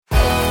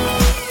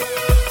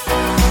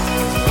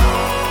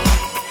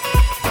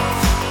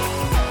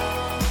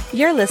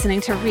You're listening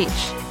to Reach,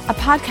 a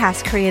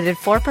podcast created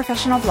for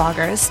professional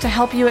bloggers to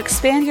help you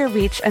expand your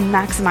reach and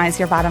maximize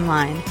your bottom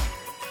line.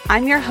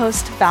 I'm your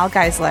host, Val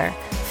Geisler,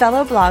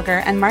 fellow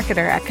blogger and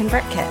marketer at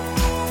ConvertKit.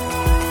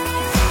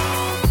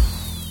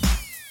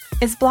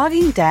 Is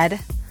blogging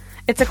dead?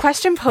 It's a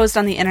question posed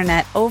on the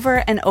internet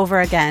over and over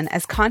again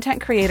as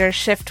content creators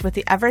shift with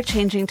the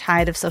ever-changing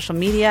tide of social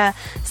media,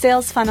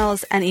 sales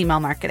funnels, and email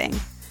marketing.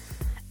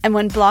 And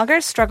when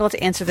bloggers struggle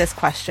to answer this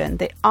question,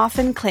 they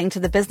often cling to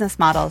the business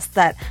models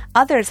that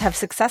others have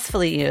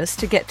successfully used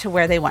to get to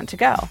where they want to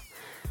go.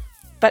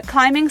 But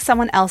climbing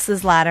someone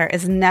else's ladder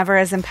is never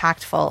as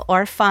impactful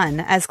or fun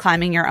as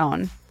climbing your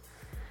own.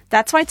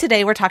 That's why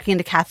today we're talking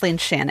to Kathleen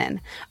Shannon,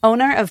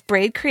 owner of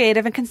Braid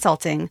Creative and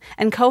Consulting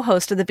and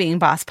co-host of the Being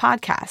Boss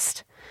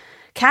podcast.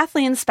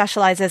 Kathleen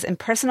specializes in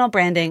personal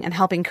branding and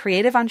helping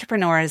creative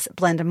entrepreneurs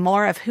blend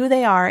more of who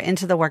they are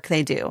into the work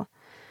they do.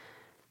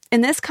 In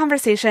this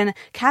conversation,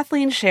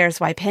 Kathleen shares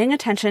why paying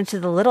attention to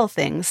the little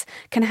things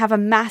can have a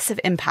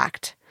massive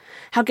impact,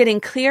 how getting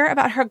clear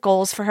about her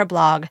goals for her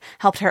blog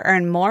helped her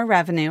earn more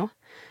revenue,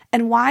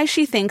 and why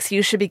she thinks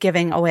you should be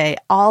giving away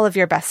all of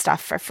your best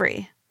stuff for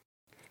free.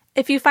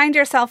 If you find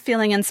yourself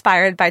feeling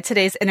inspired by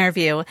today's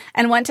interview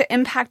and want to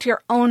impact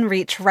your own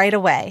reach right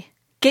away,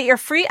 get your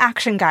free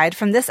action guide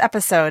from this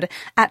episode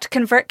at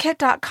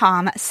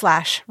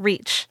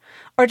convertkit.com/reach,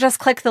 or just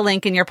click the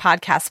link in your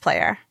podcast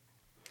player.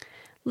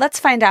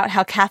 Let's find out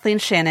how Kathleen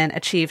Shannon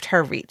achieved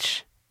her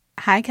reach.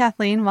 Hi,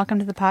 Kathleen. Welcome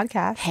to the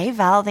podcast. Hey,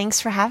 Val. Thanks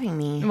for having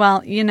me.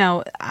 Well,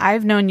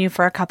 I've known you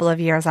for a couple of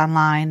years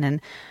online, and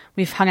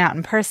we've hung out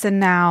in person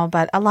now,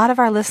 but a lot of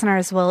our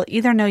listeners will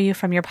either know you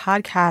from your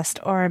podcast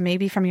or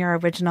maybe from your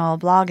original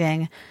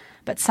blogging,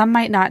 but some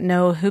might not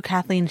know who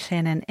Kathleen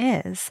Shannon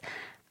is.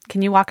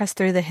 Can you walk us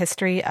through the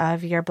history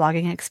of your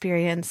blogging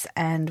experience,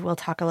 and we'll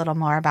talk a little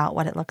more about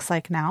what it looks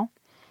like now?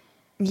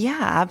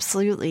 Yeah,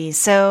 absolutely.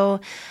 So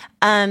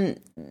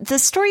the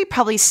story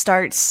probably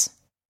starts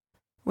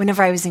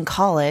whenever I was in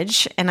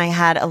college and I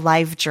had a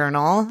live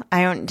journal.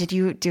 Did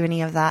you do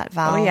any of that,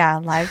 Val? Oh, yeah,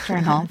 live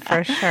journal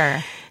for sure.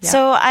 Yep.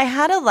 So I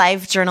had a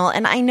live journal,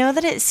 and I know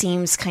that it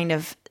seems kind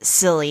of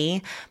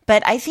silly,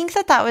 but I think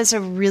that was a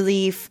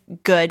really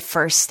good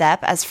first step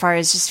as far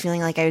as just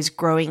feeling like I was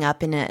growing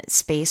up in a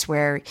space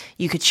where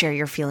you could share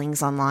your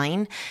feelings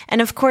online.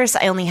 And of course,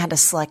 I only had a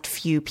select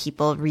few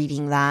people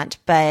reading that,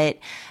 but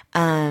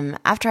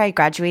after I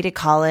graduated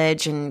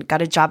college and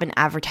got a job in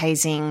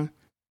advertising,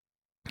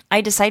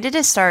 I decided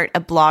to start a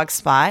blog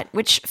spot,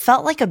 which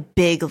felt like a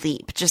big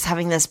leap, just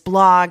having this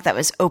blog that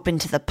was open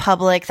to the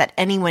public that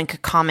anyone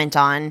could comment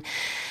on.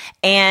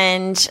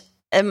 And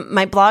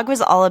my blog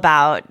was all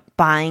about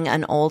buying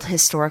an old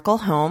historical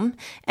home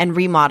and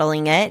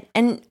remodeling it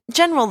and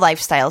general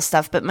lifestyle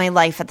stuff. But my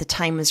life at the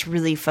time was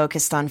really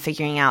focused on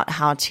figuring out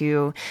how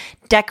to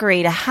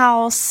decorate a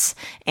house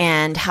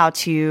and how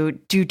to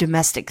do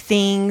domestic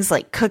things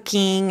like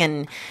cooking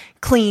and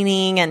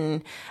cleaning.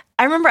 And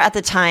I remember at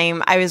the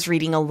time I was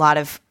reading a lot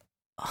of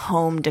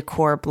home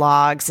decor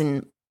blogs,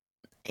 and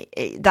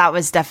that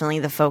was definitely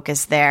the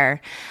focus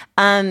there.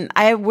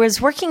 I was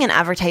working in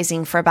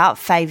advertising for about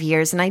 5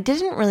 years, and I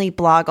didn't really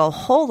blog a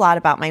whole lot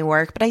about my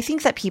work, but I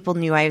think that people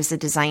knew I was a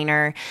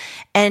designer.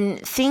 And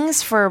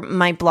things for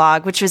my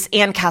blog, which was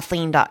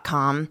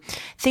andkathleen.com,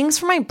 things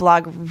for my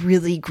blog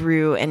really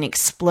grew and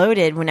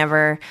exploded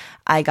whenever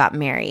I got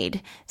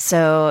married.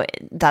 So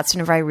that's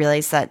whenever I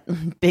realized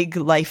that big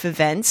life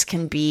events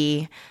can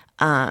be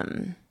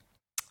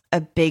a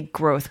big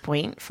growth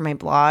point for my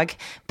blog,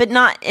 but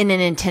not in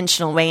an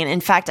intentional way. And in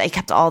fact, I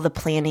kept all the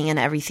planning and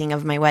everything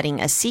of my wedding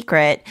a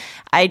secret.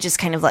 I just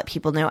kind of let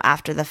people know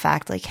after the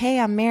fact, like, hey,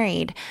 I'm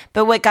married.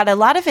 But what got a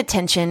lot of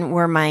attention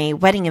were my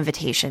wedding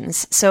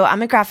invitations. So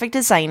I'm a graphic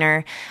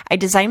designer. I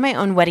designed my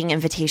own wedding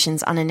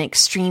invitations on an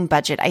extreme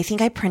budget. I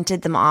think I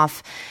printed them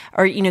off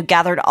or,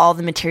 gathered all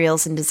the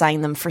materials and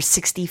designed them for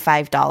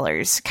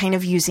 $65, kind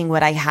of using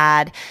what I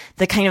had,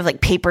 the kind of like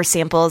paper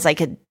samples I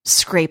could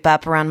scrape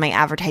up around my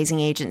advertising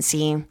agency.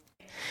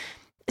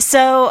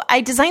 So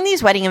I designed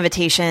these wedding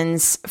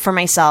invitations for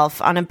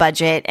myself on a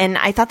budget, and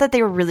I thought that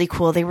they were really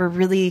cool. They were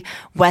really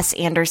Wes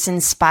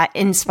Anderson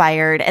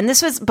inspired. And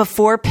this was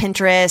before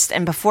Pinterest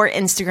and before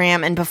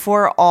Instagram and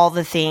before all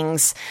the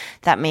things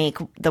that make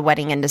the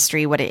wedding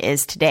industry what it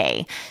is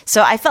today.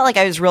 So I felt like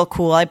I was real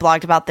cool. I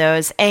blogged about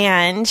those.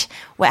 And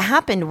what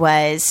happened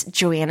was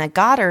Joanna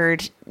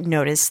Goddard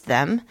noticed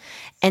them.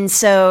 And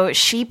so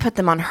she put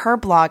them on her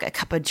blog, A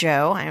Cup of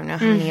Joe. I don't know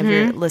how many of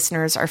your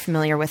listeners are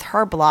familiar with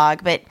her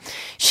blog, but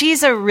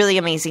she's a really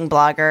amazing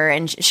blogger,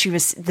 and she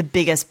was the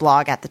biggest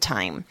blog at the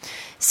time.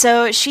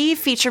 So she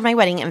featured my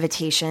wedding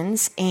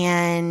invitations,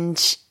 and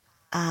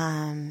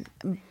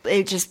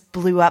it just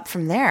blew up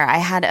from there. I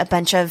had a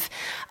bunch of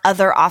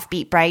other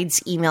offbeat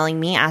brides emailing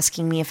me,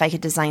 asking me if I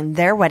could design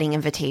their wedding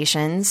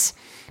invitations.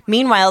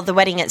 Meanwhile, the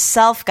wedding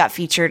itself got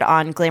featured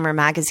on Glamour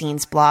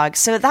Magazine's blog.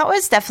 So that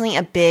was definitely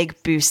a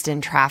big boost in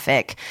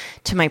traffic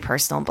to my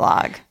personal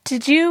blog.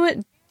 Did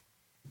you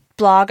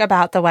blog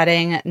about the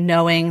wedding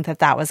knowing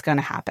that was going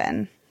to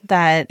happen?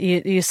 that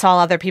you saw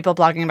other people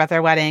blogging about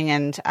their wedding.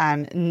 And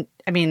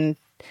I mean,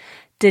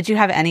 did you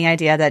have any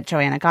idea that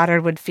Joanna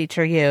Goddard would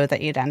feature you,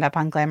 that you'd end up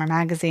on Glamour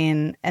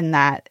magazine, and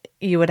that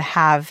you would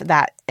have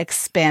that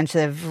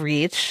expansive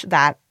reach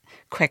that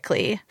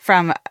quickly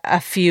from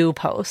a few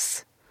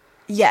posts?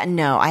 Yeah,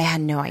 no, I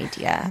had no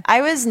idea.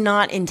 I was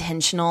not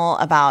intentional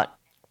about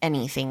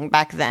anything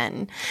back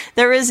then.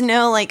 There was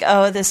no like,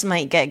 oh, this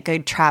might get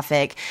good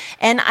traffic.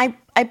 And I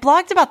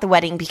blogged about the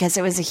wedding because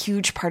it was a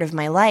huge part of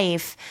my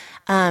life.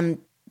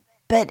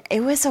 But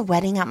it was a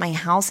wedding at my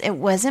house. It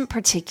wasn't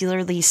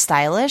particularly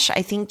stylish.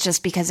 I think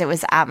just because it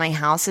was at my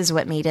house is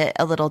what made it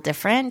a little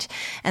different.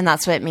 And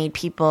that's what made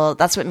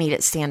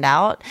it stand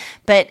out.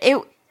 But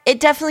it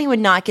definitely would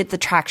not get the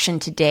traction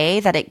today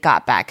that it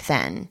got back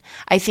then.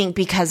 I think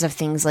because of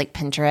things like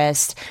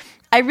Pinterest.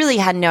 I really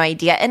had no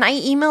idea. And I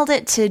emailed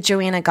it to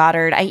Joanna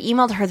Goddard. I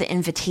emailed her the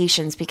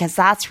invitations because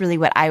that's really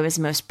what I was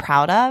most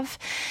proud of.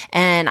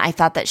 And I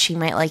thought that she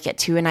might like it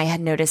too. And I had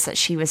noticed that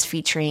she was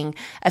featuring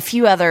a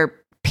few other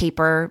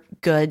paper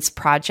goods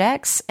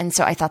projects. And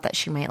so I thought that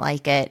she might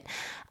like it.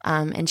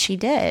 And she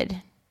did.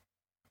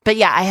 But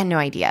yeah, I had no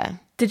idea.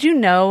 Did you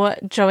know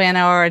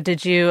Joanna, or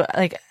did you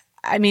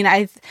I mean,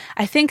 I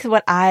think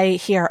what I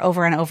hear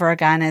over and over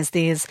again is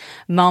these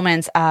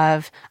moments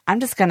of,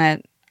 I'm just going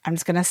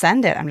to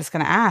send it. I'm just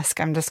going to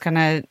ask. I'm just going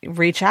to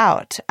reach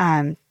out.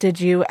 Did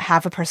you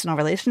have a personal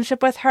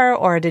relationship with her,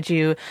 or did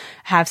you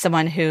have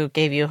someone who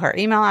gave you her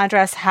email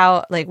address?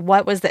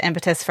 What was the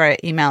impetus for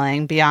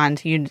emailing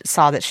beyond you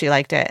saw that she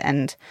liked it?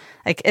 And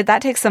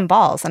that takes some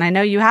balls. And I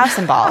know you have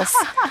some balls.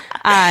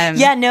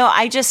 Yeah, no,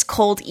 I just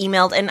cold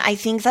emailed. And I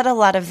think that a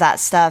lot of that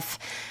stuff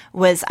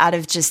was out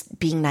of just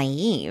being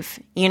naive,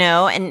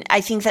 and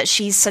I think that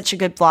she's such a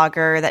good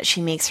blogger that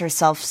she makes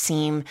herself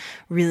seem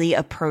really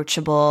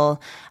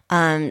approachable.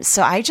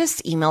 So I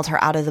just emailed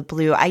her out of the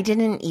blue. I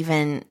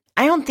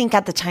don't think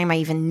at the time I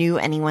even knew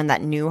anyone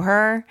that knew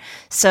her.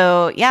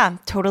 So yeah,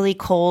 totally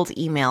cold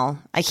email.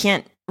 I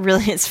can't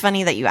really, it's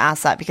funny that you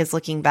asked that because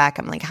looking back,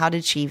 I'm like, how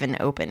did she even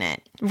open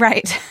it?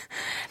 Right.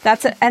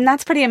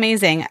 That's pretty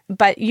amazing.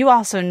 But you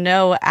also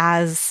know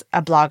as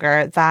a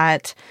blogger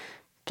that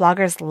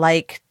bloggers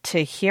like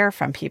to hear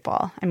from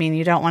people. I mean,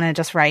 you don't want to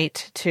just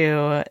write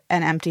to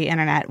an empty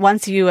internet.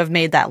 Once you have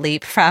made that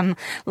leap from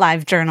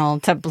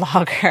LiveJournal to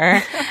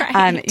blogger,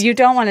 right. You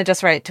don't want to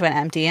just write to an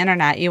empty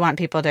internet. You want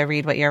people to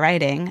read what you're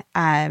writing.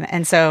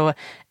 And so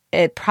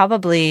it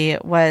probably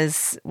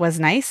was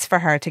nice for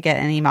her to get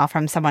an email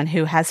from someone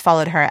who has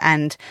followed her.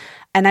 And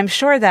I'm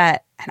sure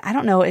that, and I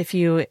don't know if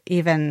you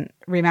even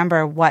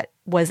remember what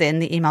was in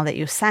the email that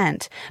you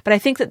sent, but I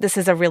think that this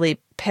is a really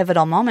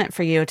pivotal moment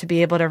for you to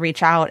be able to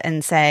reach out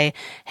and say,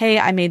 hey,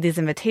 I made these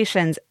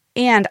invitations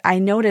and I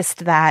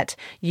noticed that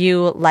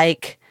you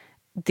like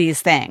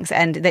these things,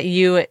 and that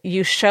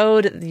you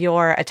showed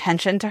your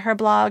attention to her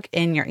blog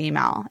in your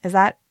email. Is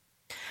that?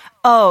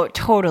 Oh,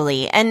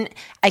 totally. And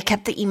I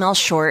kept the email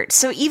short.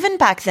 So even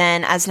back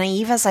then, as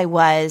naive as I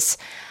was,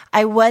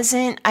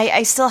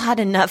 I still had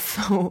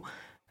enough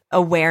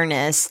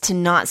awareness to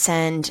not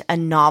send a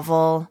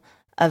novel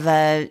of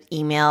a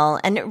email.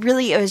 And it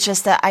was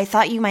just that I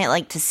thought you might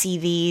like to see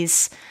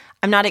these.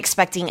 I'm not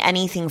expecting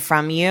anything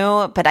from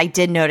you, but I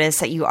did notice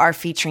that you are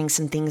featuring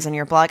some things on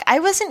your blog. I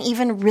wasn't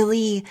even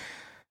really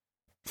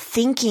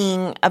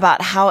thinking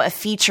about how a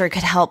feature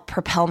could help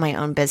propel my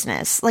own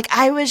business.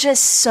 I was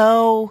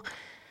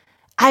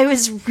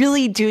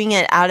really doing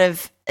it out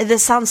of,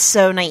 this sounds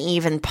so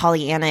naive and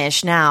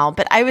Pollyanna-ish now,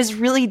 but I was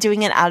really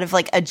doing it out of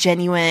a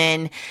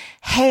genuine,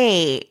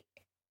 hey,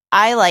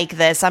 I like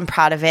this. I'm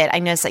proud of it. I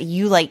notice that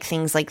you like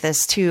things like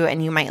this too,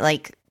 and you might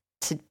like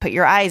to put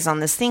your eyes on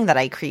this thing that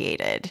I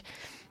created.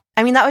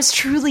 I mean, that was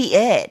truly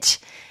it.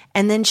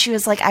 And then she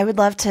was like, I would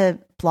love to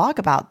blog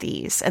about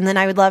these. And then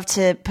I would love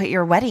to put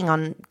your wedding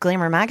on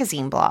Glamour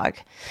magazine blog.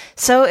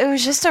 So it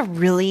was just a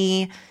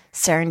really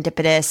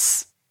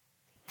serendipitous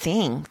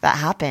thing that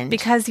happened.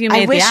 Because you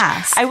made the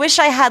ask. I wish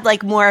I had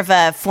more of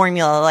a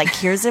formula,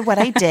 here's what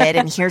I did,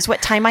 and here's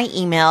what time I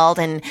emailed,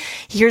 and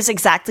here's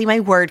exactly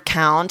my word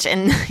count,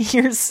 and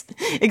here's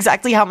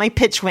exactly how my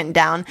pitch went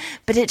down.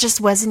 But it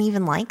just wasn't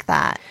even like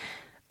that.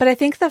 But I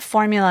think the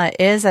formula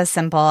is as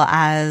simple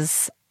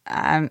as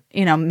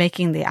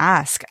making the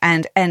ask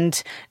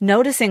and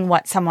noticing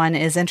what someone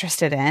is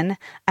interested in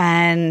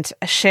and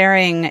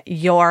sharing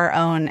your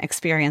own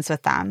experience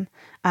with them.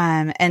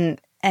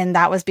 And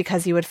that was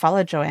because you would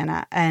follow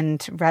Joanna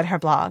and read her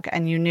blog,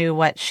 and you knew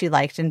what she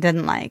liked and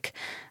didn't like.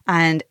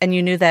 And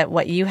you knew that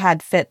what you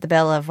had fit the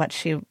bill of what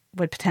she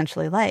would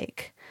potentially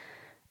like.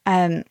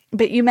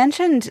 But you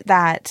mentioned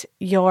that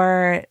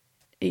you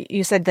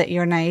said that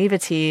your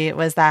naivety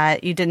was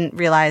that you didn't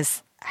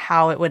realize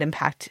how it would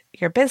impact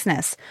your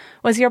business.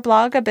 Was your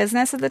blog a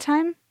business at the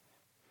time?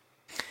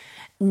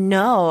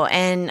 No.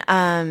 And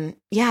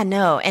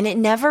no. And it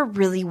never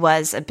really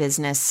was a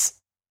business.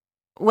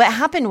 What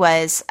happened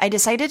was I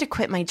decided to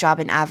quit my job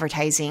in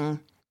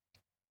advertising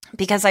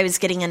because I was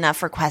getting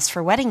enough requests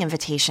for wedding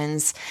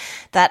invitations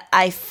that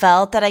I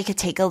felt that I could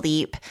take a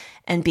leap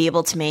and be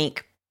able to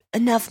make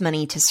enough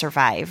money to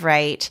survive,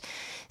 right?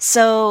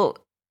 So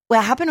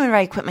what happened whenever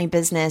I quit my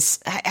business,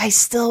 I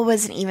still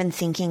wasn't even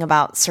thinking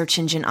about search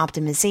engine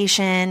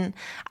optimization.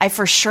 I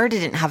for sure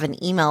didn't have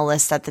an email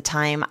list at the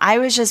time. I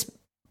was just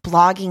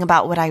blogging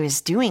about what I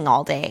was doing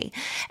all day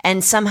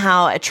and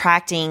somehow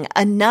attracting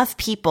enough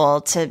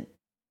people to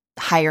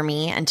hire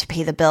me and to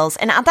pay the bills.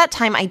 And at that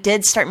time, I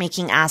did start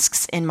making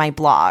asks in my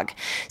blog.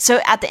 So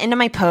at the end of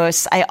my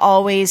posts, I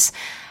always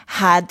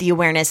had the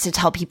awareness to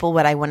tell people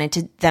what I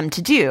wanted them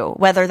to do,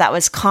 whether that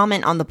was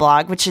comment on the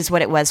blog, which is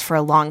what it was for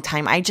a long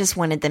time. I just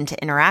wanted them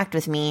to interact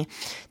with me,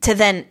 to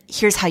then,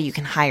 here's how you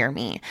can hire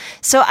me.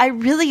 So I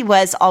really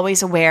was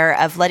always aware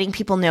of letting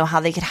people know how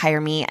they could hire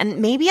me. And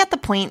maybe at the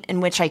point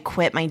in which I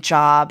quit my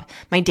job,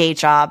 my day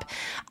job,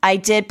 I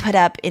did put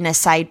up in a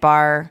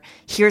sidebar,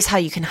 here's how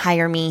you can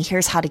hire me.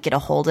 Here's how to get a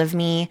hold of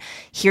me.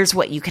 Here's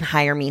what you can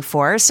hire me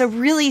for. So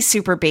really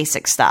super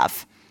basic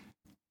stuff.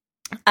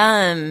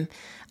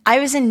 I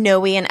was in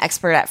no way an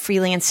expert at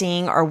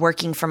freelancing or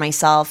working for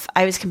myself.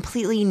 I was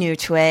completely new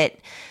to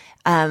it.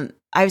 I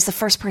was the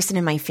first person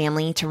in my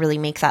family to really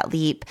make that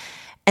leap.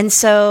 And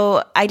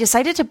so I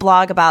decided to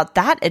blog about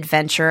that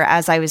adventure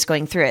as I was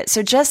going through it.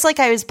 So just like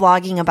I was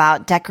blogging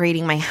about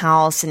decorating my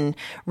house and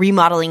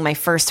remodeling my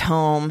first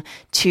home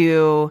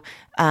to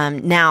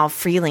now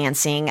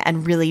freelancing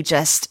and really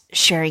just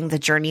sharing the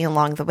journey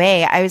along the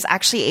way, I was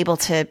actually able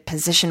to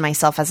position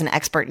myself as an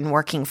expert in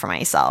working for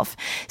myself.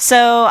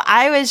 So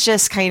I was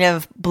just kind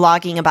of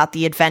blogging about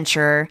the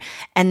adventure.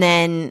 And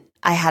then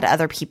I had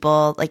other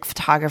people like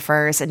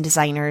photographers and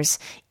designers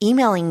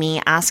emailing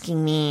me,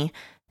 asking me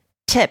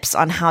tips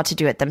on how to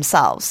do it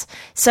themselves.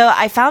 So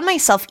I found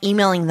myself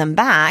emailing them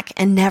back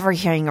and never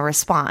hearing a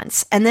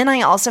response. And then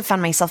I also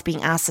found myself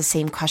being asked the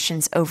same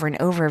questions over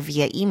and over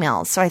via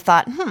email. So I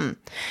thought,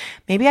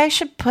 maybe I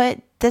should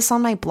put this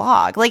on my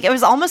blog. Like, it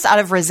was almost out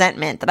of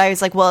resentment that I was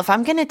like, well, if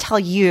I'm going to tell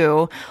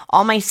you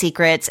all my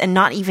secrets and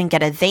not even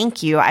get a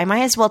thank you, I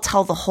might as well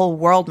tell the whole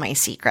world my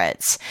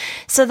secrets.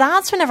 So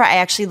that's whenever I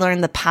actually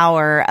learned the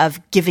power of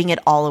giving it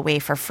all away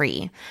for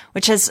free,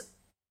 which is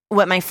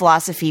what my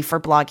philosophy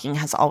for blogging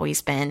has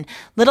always been.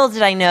 Little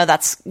did I know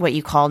that's what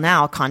you call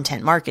now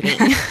content marketing.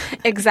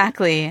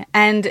 Exactly.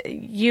 And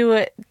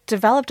you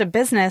developed a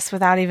business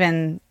without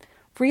even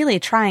really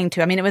trying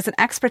to. I mean, it was an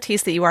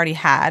expertise that you already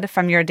had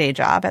from your day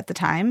job at the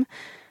time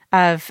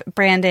of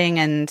branding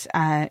and,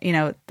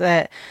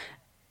 the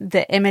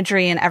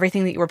imagery and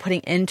everything that you were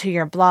putting into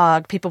your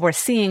blog. People were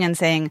seeing and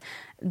saying,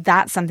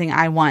 that's something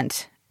I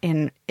want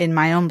in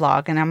my own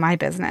blog and in my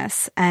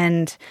business.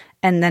 And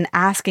then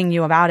asking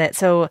you about it.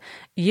 So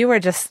you were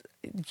just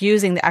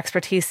using the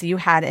expertise that you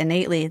had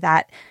innately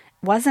that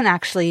wasn't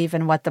actually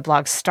even what the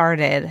blog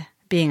started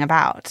being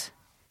about.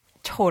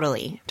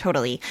 Totally.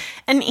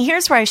 And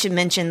here's where I should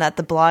mention that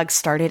the blog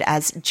started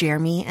as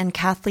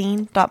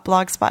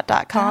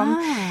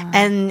jeremyandkathleen.blogspot.com.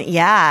 And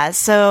yeah,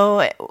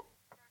 so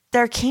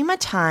there came a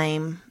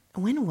time,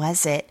 when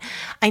was it?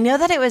 I know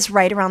that it was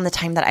right around the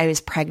time that I was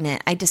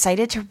pregnant. I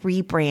decided to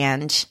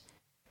rebrand.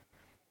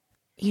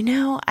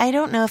 I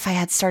don't know if I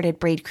had started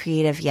Braid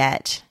Creative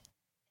yet.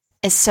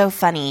 It's so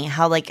funny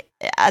how, like,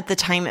 at the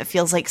time it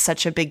feels like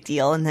such a big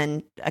deal, and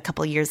then a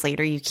couple of years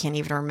later you can't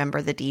even remember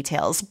the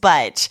details.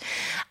 But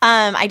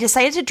I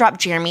decided to drop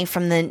Jeremy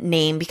from the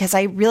name because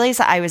I realized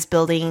that I was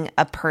building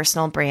a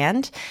personal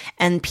brand,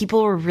 and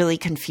people were really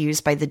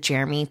confused by the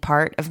Jeremy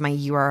part of my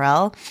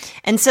URL.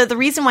 And so the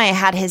reason why I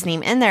had his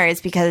name in there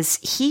is because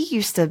he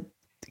used to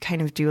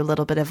kind of do a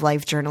little bit of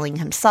life journaling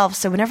himself.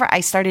 So whenever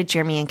I started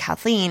Jeremy and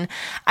Kathleen,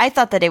 I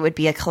thought that it would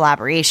be a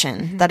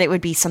collaboration, that it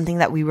would be something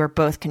that we were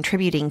both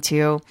contributing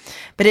to.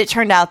 But it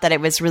turned out that it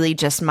was really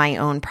just my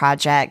own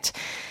project.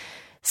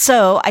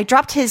 So I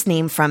dropped his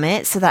name from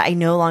it so that I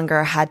no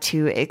longer had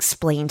to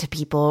explain to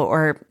people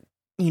or,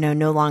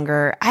 no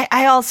longer.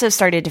 I also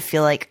started to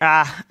feel like,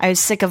 I was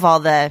sick of all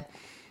the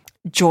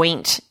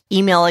joint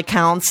email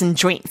accounts and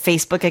joint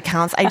Facebook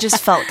accounts. I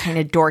just felt kind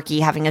of dorky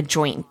having a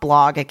joint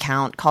blog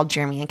account called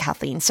Jeremy and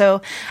Kathleen.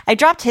 So I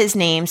dropped his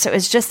name. So it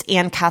was just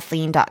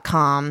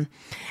andkathleen.com.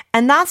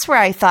 And that's where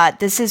I thought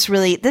this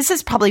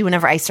is probably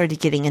whenever I started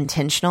getting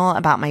intentional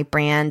about my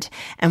brand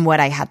and what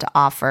I had to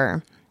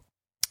offer.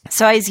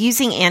 So I was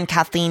using Ann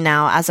Kathleen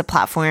now as a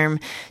platform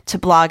to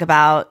blog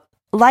about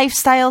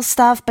lifestyle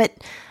stuff, but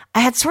I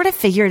had sort of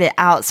figured it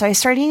out. So I was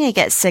starting to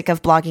get sick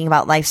of blogging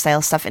about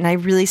lifestyle stuff, and I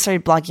really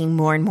started blogging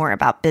more and more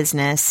about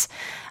business.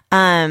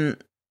 So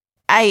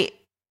then I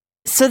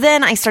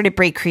started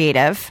Braid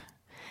Creative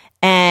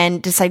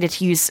and decided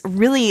to use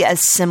really a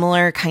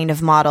similar kind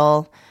of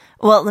model.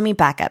 Well, let me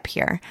back up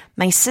here.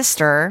 My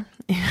sister,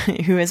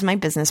 who is my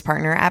business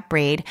partner at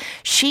Braid,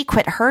 she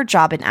quit her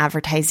job in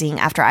advertising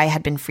after I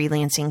had been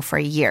freelancing for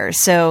a year.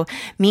 So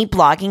me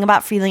blogging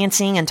about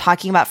freelancing and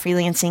talking about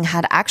freelancing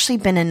had actually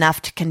been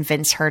enough to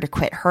convince her to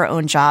quit her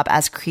own job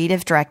as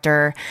creative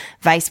director,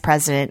 vice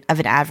president of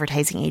an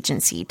advertising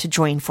agency to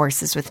join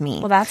forces with me.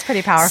 Well, that's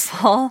pretty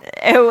powerful.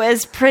 It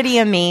was pretty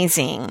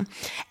amazing.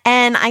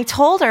 And I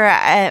told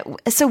her,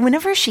 so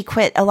whenever she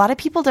quit, a lot of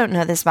people don't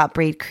know this about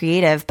Braid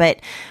Creative, but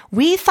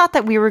we thought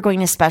that we were going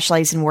to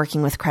specialize in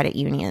working with credit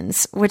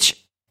unions,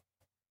 which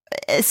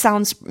it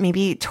sounds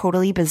maybe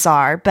totally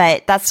bizarre,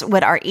 but that's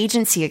what our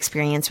agency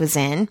experience was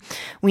in.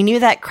 We knew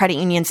that credit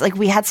unions, like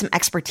we had some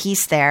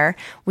expertise there.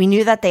 We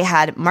knew that they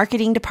had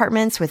marketing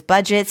departments with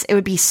budgets. It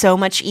would be so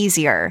much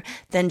easier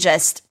than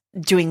just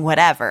doing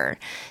whatever.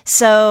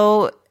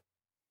 So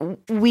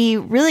we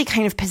really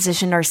kind of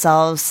positioned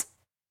ourselves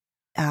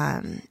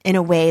in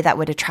a way that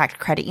would attract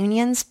credit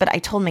unions. But I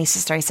told my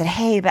sister, I said,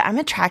 hey, but I'm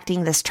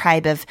attracting this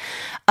tribe of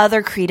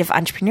other creative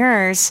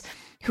entrepreneurs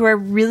who are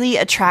really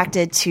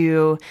attracted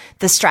to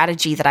the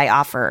strategy that I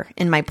offer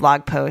in my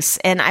blog posts.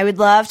 And I would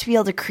love to be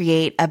able to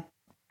create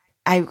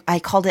I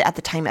called it at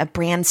the time, a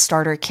brand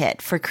starter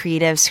kit for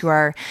creatives who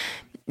are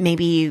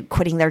maybe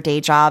quitting their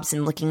day jobs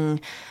and looking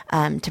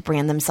to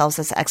brand themselves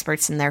as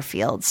experts in their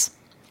fields.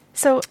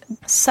 So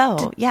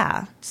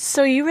yeah.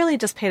 So you really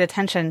just paid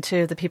attention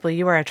to the people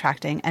you were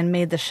attracting and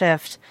made the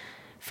shift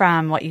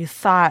from what you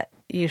thought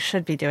you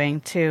should be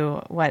doing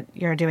to what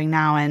you're doing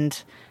now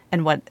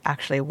and what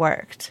actually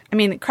worked. I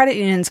mean, credit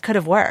unions could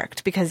have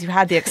worked because you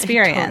had the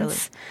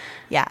experience. Totally.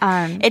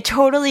 Yeah, it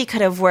totally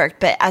could have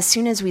worked. But as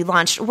soon as we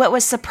launched, what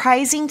was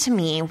surprising to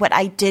me, what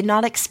I did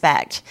not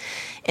expect,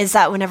 is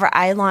that whenever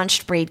I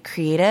launched Braid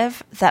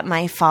Creative, that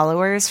my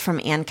followers from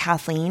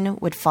Kathleen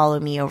would follow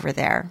me over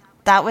there.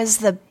 That was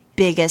the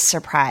biggest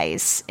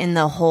surprise in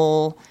the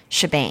whole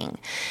shebang.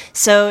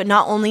 So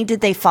not only did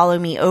they follow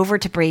me over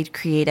to Braid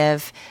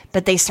Creative,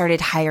 but they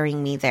started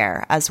hiring me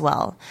there as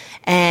well.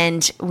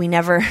 And we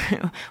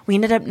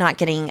ended up not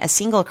getting a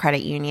single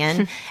credit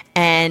union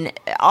and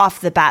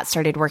off the bat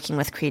started working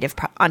with creative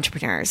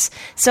entrepreneurs.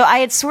 So I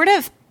had sort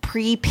of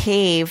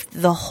pre-paved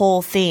the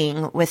whole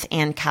thing with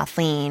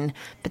Kathleen,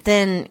 but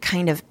then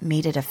kind of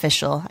made it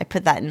official. I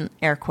put that in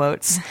air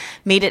quotes,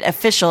 made it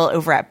official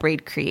over at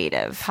Braid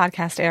Creative.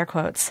 Podcast air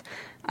quotes.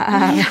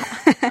 Well,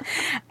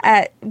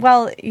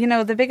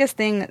 the biggest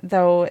thing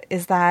though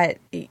is that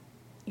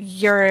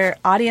your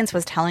audience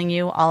was telling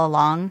you all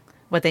along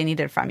what they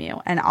needed from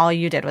you, and all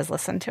you did was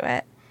listen to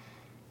it.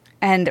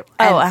 And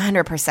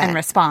 100%. And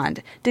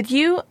respond. Did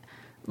you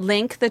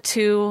link the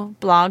two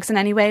blogs in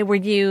any way? Were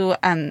you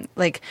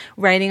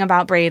writing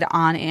about Braid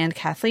on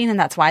Kathleen and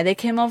that's why they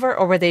came over?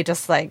 Or were they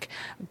just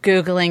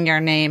Googling your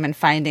name and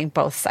finding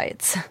both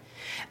sites?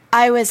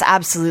 I was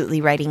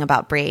absolutely writing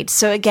about Braid.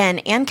 So again,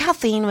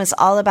 Kathleen was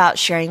all about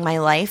sharing my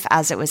life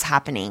as it was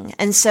happening.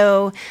 And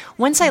so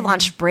once I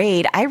launched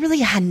Braid, I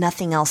really had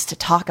nothing else to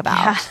talk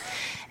about.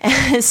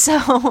 Yeah.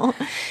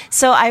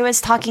 So I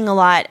was talking a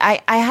lot. I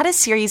had a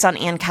series on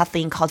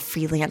Kathleen called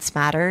Freelance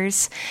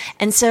Matters.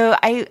 And so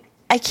I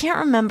can't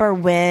remember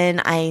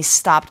when I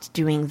stopped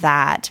doing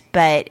that,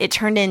 but it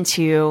turned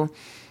into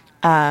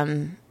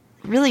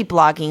really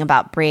blogging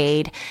about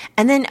Braid.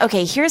 And then,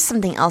 okay, here's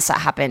something else that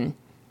happened.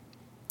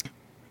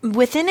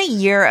 Within a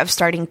year of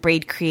starting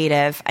Braid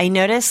Creative, I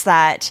noticed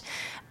that,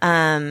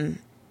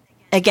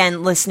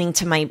 again, listening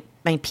to my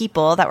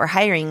people that were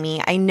hiring me,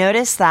 I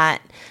noticed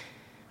that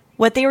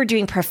what they were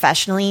doing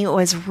professionally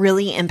was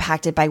really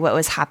impacted by what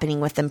was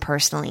happening with them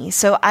personally.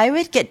 So I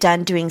would get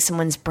done doing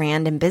someone's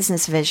brand and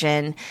business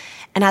vision,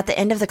 and at the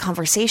end of the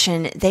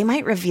conversation, they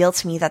might reveal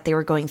to me that they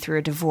were going through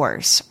a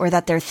divorce or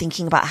that they're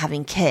thinking about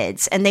having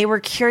kids. And they were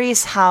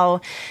curious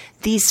how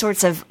these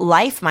sorts of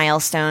life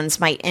milestones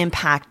might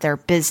impact their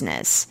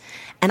business.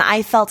 And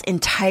I felt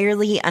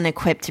entirely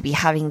unequipped to be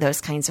having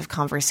those kinds of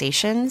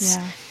conversations.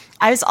 Yeah.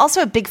 I was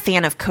also a big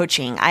fan of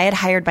coaching. I had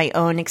hired my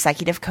own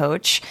executive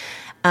coach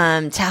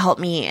to help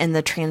me in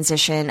the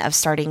transition of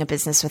starting a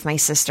business with my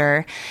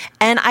sister.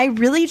 And I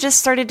really just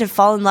started to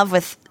fall in love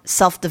with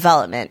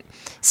self-development.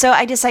 So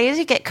I decided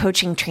to get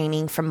coaching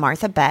training from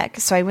Martha Beck.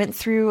 So I went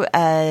through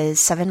a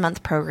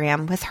 7-month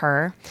program with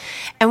her.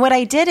 And what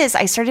I did is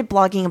I started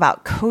blogging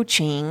about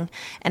coaching,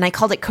 and I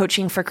called it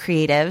Coaching for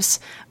Creatives,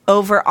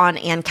 over on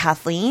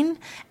Kathleen.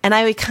 And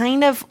I would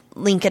kind of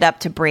link it up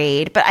to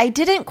Braid, but I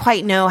didn't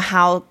quite know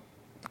how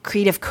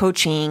creative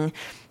coaching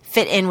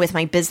fit in with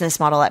my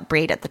business model at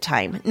Braid at the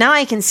time. Now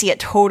I can see it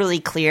totally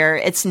clear.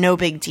 It's no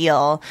big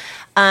deal.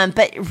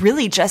 But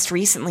really just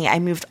recently, I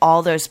moved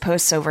all those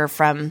posts over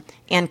from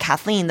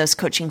Kathleen, those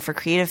Coaching for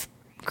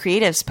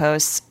Creatives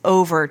posts,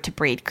 over to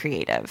Braid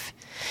Creative.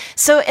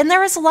 So, and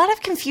there was a lot of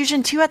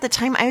confusion too at the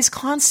time. I was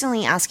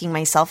constantly asking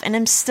myself, and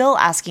I'm still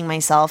asking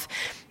myself,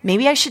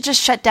 maybe I should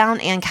just shut down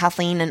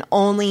Kathleen and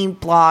only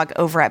blog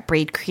over at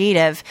Braid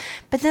Creative.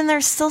 But then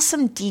there's still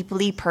some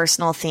deeply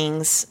personal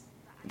things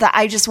that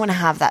I just want to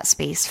have that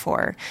space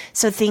for.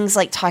 So things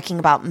like talking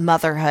about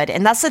motherhood.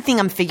 And that's the thing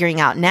I'm figuring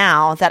out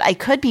now, that I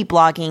could be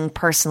blogging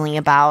personally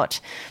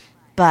about,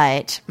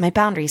 but my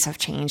boundaries have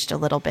changed a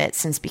little bit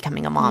since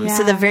becoming a mom. Yeah.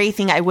 So the very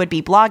thing I would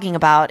be blogging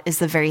about is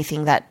the very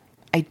thing that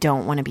I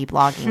don't want to be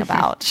blogging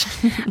about.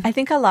 I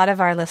think a lot of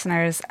our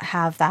listeners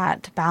have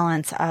that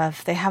balance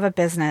of they have a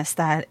business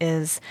that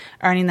is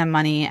earning them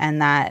money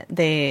and that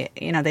they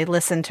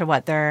listen to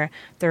what their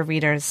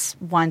readers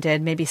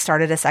wanted, maybe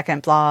started a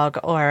second blog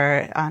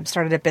or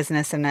started a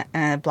business and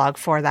a blog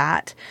for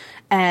that.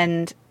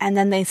 And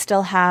then they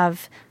still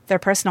have their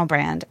personal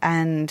brand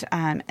and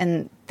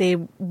they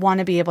want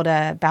to be able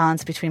to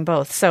balance between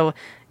both. So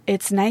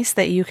it's nice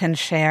that you can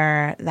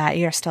share that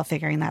you're still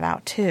figuring that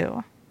out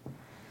too.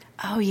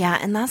 Oh, yeah.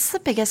 And that's the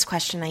biggest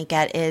question I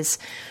get is,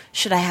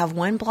 should I have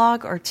one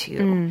blog or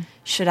two?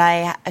 Should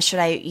I,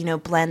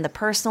 blend the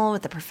personal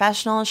with the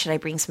professional? Should I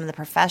bring some of the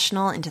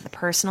professional into the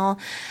personal?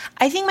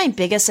 I think my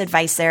biggest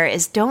advice there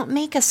is don't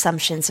make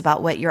assumptions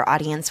about what your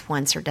audience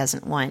wants or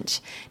doesn't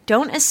want.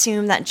 Don't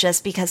assume that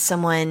just because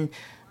someone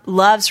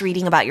loves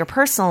reading about your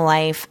personal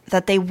life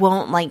that they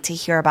won't like to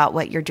hear about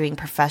what you're doing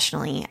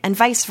professionally, and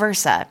vice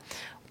versa.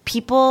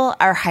 People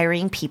are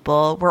hiring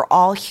people. We're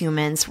all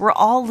humans. We're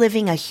all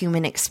living a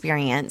human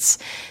experience.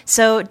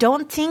 So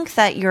don't think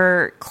that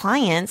your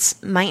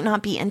clients might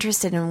not be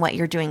interested in what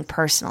you're doing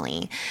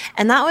personally.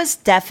 And that was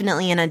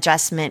definitely an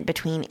adjustment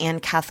between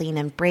Kathleen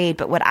and Braid.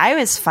 But what I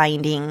was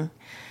finding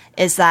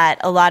is that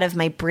a lot of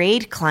my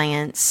Braid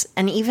clients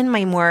and even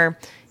my more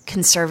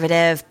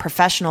conservative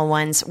professional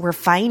ones were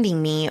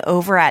finding me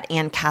over at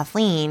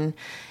Kathleen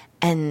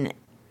and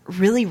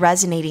really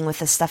resonating with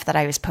the stuff that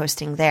I was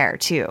posting there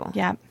too.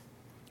 Yeah.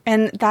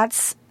 And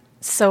that's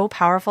so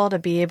powerful to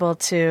be able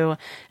to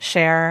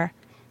share.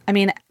 I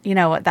mean,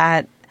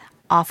 that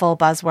awful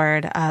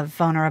buzzword of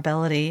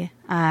vulnerability.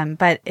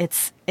 But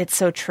it's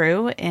so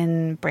true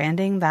in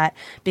branding that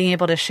being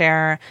able to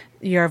share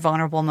your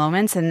vulnerable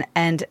moments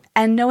and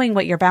knowing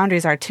what your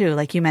boundaries are too.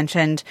 Like you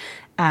mentioned,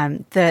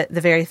 the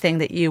very thing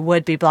that you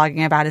would be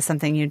blogging about is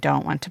something you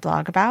don't want to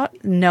blog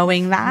about.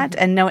 Knowing that,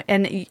 and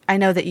I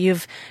know that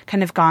you've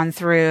kind of gone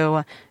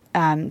through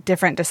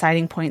different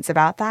deciding points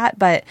about that,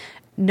 but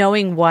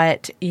knowing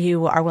what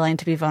you are willing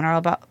to be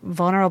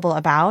vulnerable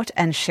about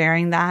and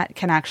sharing that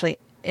can actually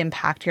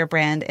impact your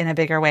brand in a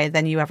bigger way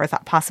than you ever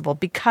thought possible,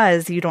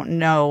 because you don't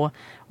know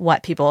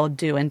what people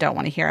do and don't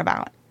want to hear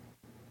about.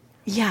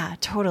 Yeah,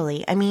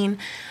 totally. I mean,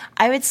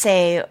 I would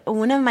say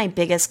one of my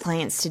biggest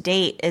clients to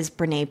date is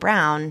Brené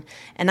Brown,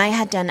 and I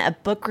had done a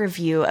book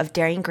review of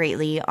Daring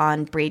Greatly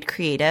on Braid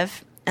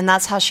Creative, and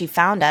that's how she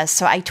found us.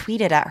 So I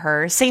tweeted at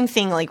her, same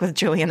thing like with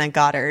Juliana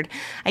Goddard.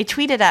 I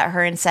tweeted at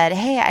her and said,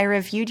 "Hey, I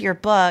reviewed your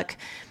book.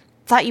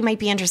 Thought you might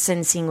be interested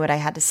in seeing what I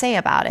had to say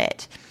about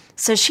it."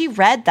 So she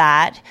read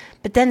that,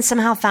 but then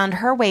somehow found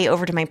her way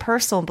over to my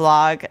personal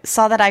blog,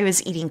 saw that I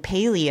was eating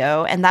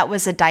paleo, and that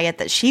was a diet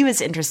that she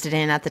was interested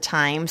in at the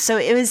time. So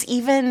it was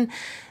even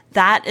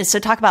that. So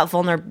talk about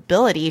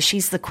vulnerability.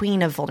 She's the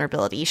queen of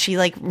vulnerability. She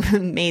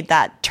made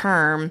that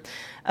term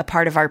a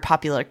part of our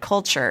popular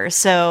culture.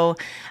 So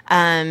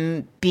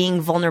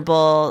being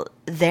vulnerable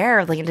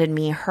there landed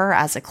me her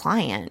as a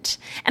client.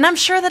 And I'm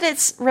sure that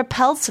it's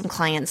repelled some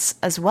clients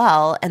as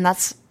well. And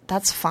that's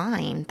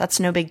fine.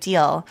 That's no big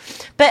deal.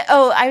 But,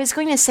 I was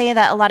going to say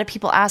that a lot of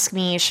people ask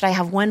me, should I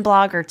have one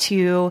blog or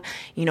two?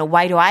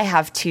 Why do I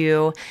have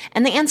two?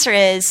 And the answer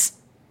is,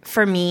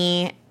 for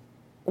me,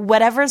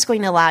 whatever is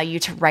going to allow you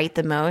to write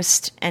the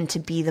most and to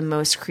be the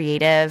most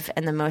creative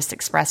and the most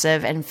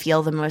expressive and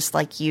feel the most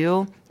like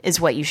you is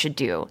what you should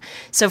do.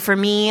 So for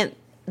me,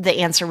 the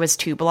answer was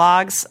two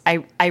blogs.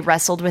 I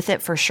wrestled with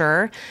it for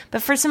sure.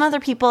 But for some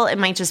other people, it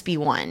might just be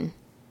one.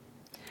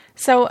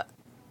 So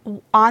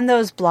on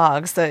those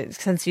blogs,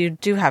 since you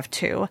do have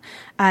two,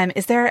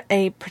 is there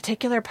a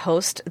particular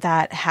post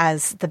that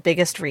has the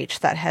biggest reach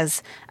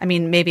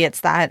maybe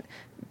it's that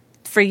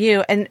for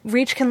you, and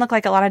reach can look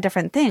like a lot of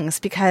different things,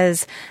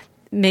 because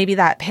maybe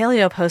that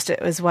paleo post,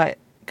 it was what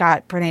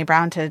got Brené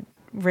Brown to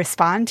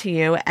respond to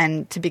you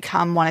and to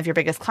become one of your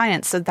biggest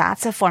clients. So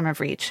that's a form of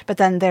reach. But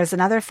then there's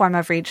another form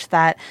of reach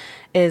that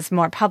is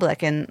more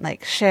public and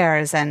like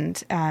shares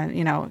and,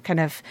 kind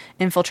of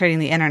infiltrating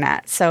the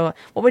internet. So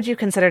what would you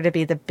consider to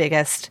be the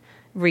biggest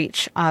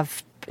reach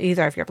of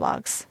either of your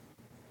blogs?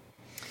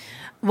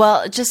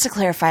 Well, just to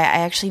clarify, I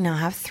actually now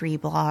have 3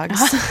 blogs.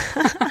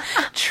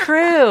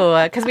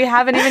 True, because we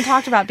haven't even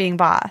talked about Being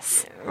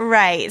Boss.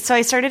 Right. So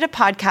I started a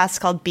podcast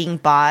called Being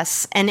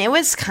Boss, and it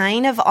was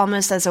kind of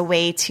almost as a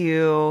way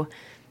to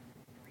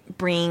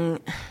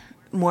bring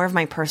more of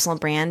my personal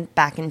brand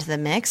back into the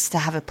mix, to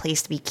have a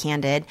place to be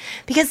candid,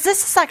 because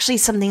this is actually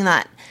something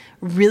that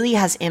really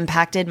has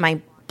impacted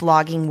my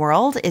blogging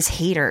world is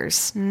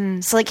haters.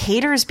 So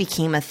haters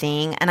became a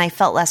thing, and I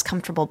felt less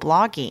comfortable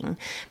blogging.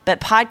 But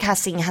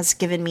podcasting has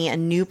given me a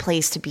new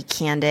place to be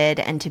candid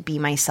and to be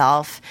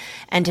myself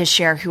and to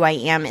share who I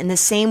am in the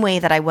same way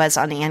that I was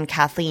on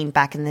Kathleen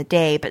back in the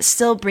day, but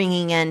still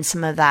bringing in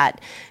some of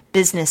that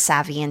business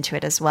savvy into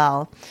it as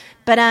well.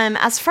 But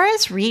as far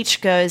as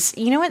reach goes,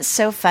 what's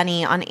so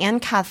funny?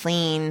 On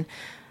Kathleen,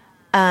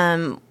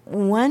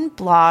 one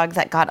blog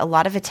that got a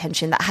lot of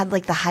attention that had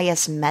the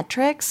highest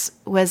metrics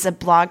was a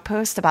blog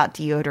post about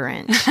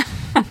deodorant.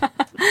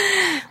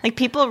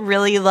 People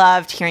really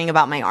loved hearing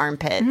about my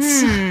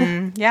armpits.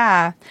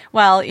 Yeah.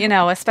 Well,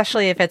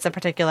 especially if it's a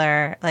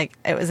particular,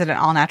 was it an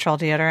all natural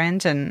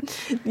deodorant? And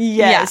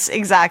yes, yeah,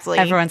 exactly.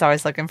 Everyone's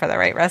always looking for the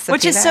right recipe.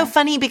 Which is so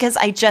funny because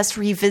I just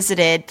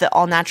revisited the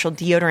all natural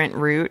deodorant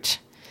route,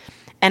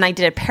 and I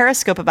did a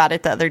Periscope about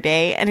it the other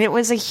day, and it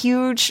was a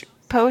huge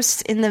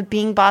posts in the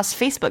Being Boss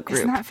Facebook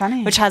group. Isn't that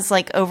funny? Which has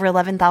like over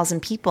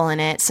 11,000 people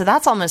in it. So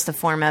that's almost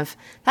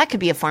that could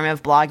be a form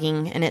of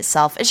blogging in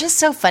itself. It's just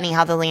so funny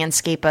how the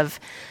landscape of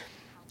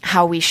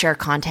how we share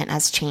content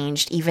has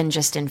changed even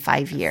just in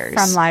 5 years.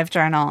 From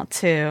LiveJournal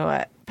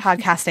to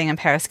podcasting and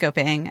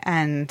periscoping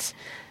and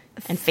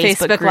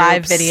Facebook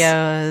Live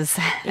videos.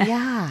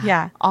 Yeah.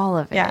 Yeah. All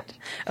of it. Yeah.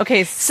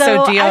 Okay.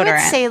 So deodorant. I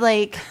would say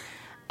like,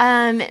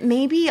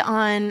 maybe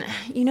on,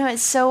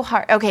 it's so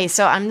hard. Okay.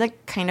 So I'm the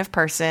kind of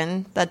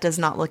person that does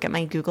not look at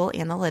my Google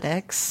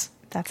Analytics.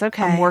 That's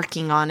okay. I'm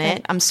working on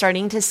it. I'm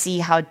starting to see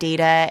how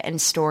data and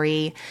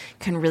story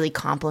can really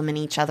complement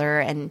each other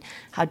and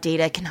how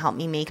data can help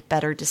me make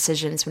better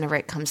decisions whenever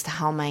it comes to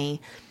how my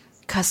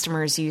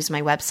customers use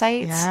my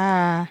websites.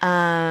 Yeah.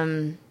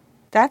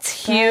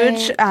 That's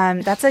huge.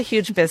 That's a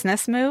huge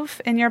business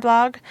move in your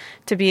blog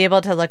to be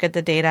able to look at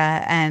the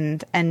data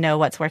and know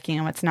what's working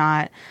and what's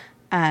not,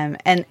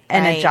 and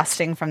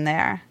adjusting from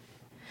there.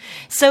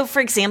 So, for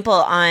example,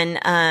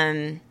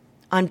 on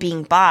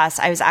Being Boss,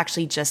 I was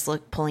actually just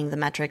pulling the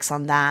metrics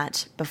on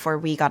that before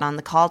we got on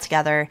the call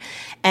together,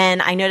 and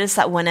I noticed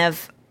that one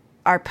of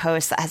our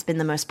posts that has been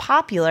the most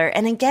popular,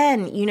 and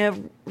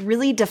again,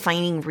 really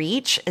defining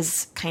reach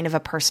is kind of a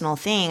personal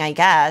thing, I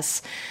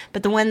guess,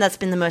 but the one that's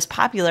been the most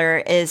popular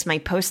is my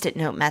Post-it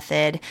note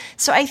method.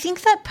 So I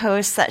think that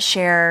posts that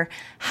share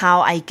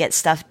how I get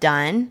stuff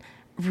done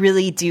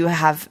really do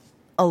have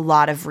a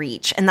lot of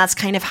reach, and that's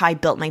kind of how I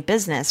built my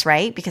business,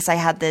 right? Because I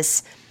had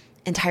this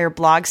entire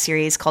blog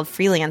series called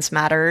Freelance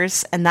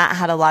Matters, and that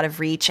had a lot of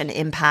reach and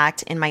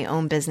impact in my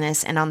own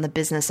business and on the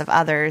business of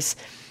others.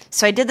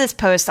 So I did this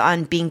post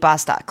on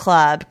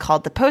beingboss.club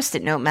called the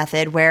Post-it Note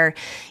Method, where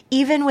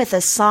even with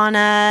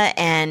Asana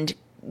and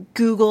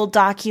Google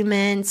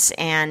Documents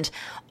and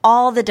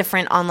all the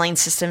different online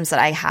systems that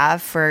I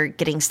have for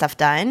getting stuff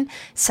done,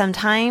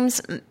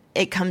 sometimes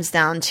it comes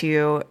down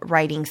to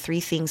writing 3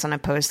 things on a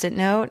Post-it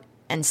note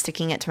and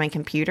sticking it to my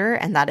computer,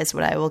 and that is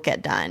what I will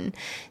get done.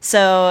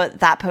 So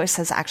that post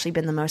has actually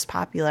been the most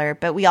popular,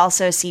 but we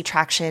also see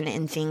traction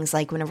in things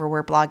like whenever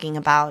we're blogging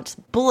about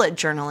bullet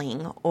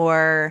journaling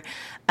or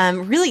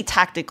really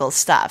tactical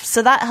stuff.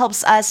 So that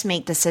helps us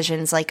make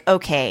decisions like,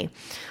 okay,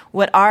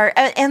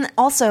 and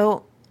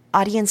also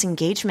audience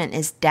engagement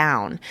is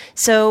down.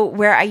 So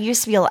where I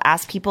used to be able to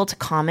ask people to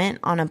comment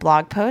on a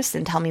blog post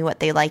and tell me what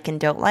they like and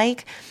don't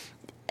like,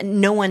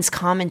 no one's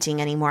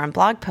commenting anymore on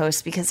blog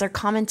posts because they're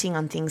commenting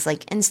on things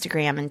like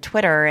Instagram and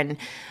Twitter and,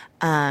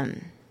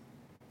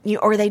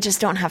 or they just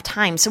don't have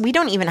time. So we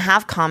don't even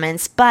have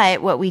comments,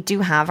 but what we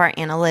do have are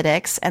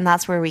analytics, and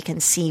that's where we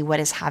can see what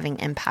is having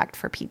impact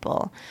for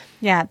people.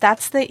 Yeah,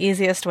 that's the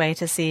easiest way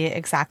to see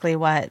exactly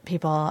what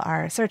people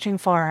are searching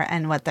for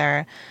and what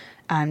they're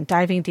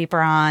diving deeper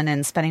on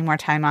and spending more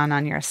time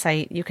on your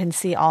site. You can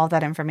see all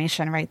that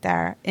information right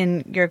there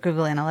in your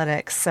Google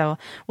Analytics. So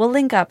we'll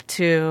link up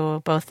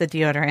to both the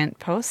deodorant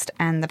post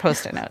and the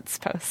Post-it notes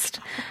post,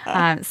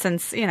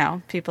 since,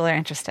 people are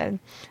interested,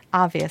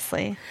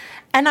 obviously.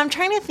 And I'm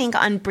trying to think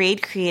on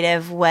Braid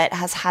Creative what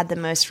has had the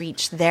most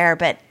reach there,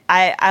 but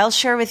I'll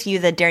share with you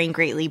the Daring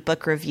Greatly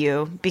book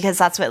review because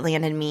that's what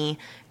landed me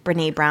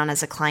Brene Brown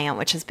as a client,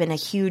 which has been a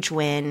huge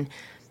win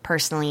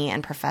personally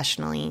and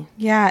professionally.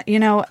 Yeah.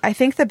 I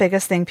think the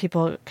biggest thing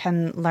people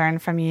can learn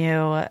from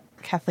you,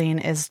 Kathleen,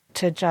 is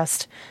to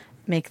just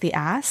make the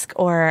ask,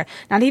 or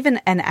not even,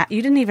 and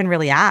you didn't even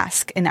really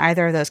ask in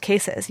either of those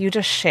cases. You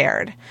just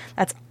shared.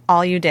 That's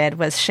all you did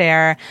was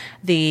share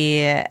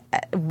the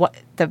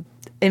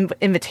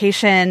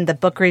invitation, the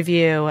book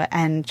review,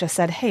 and just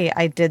said, hey,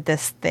 I did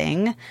this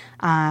thing,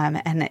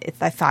 and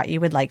I thought you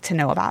would like to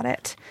know about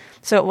it.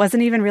 So it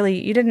wasn't even really,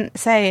 you didn't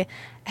say,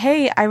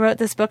 hey, I wrote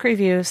this book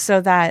review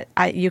so that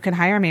you can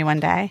hire me one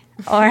day.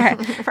 Or,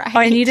 right.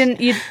 And you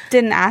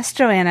didn't ask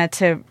Joanna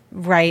to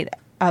write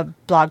a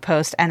blog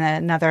post and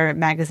another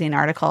magazine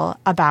article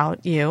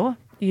about you.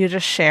 You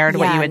just shared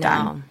what you had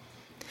done.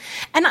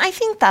 And I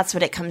think that's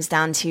what it comes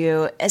down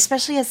to,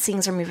 especially as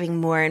things are moving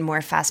more and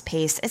more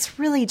fast-paced. It's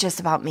really just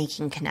about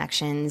making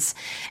connections.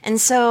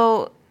 And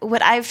so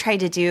what I've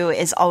tried to do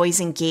is always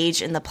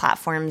engage in the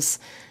platforms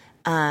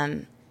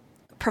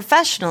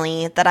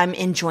professionally that I'm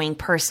enjoying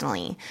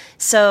personally.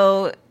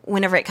 So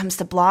whenever it comes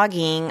to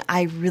blogging,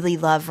 I really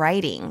love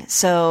writing.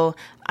 So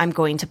I'm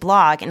going to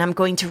blog and I'm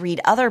going to read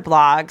other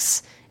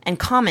blogs and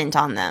comment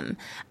on them.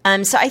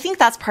 So I think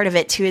that's part of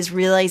it too, is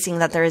realizing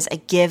that there is a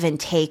give and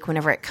take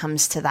whenever it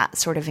comes to that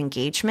sort of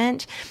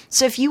engagement.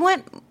 So if you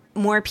want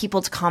more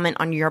people to comment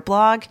on your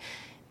blog,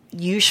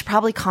 you should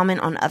probably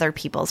comment on other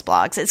people's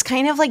blogs. It's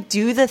kind of like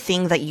do the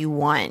thing that you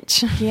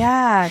want.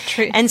 Yeah,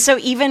 true. And so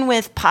even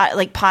with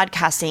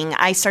podcasting,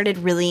 I started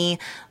really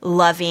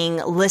loving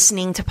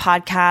listening to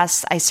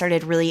podcasts. I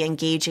started really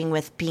engaging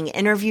with being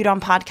interviewed on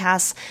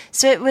podcasts.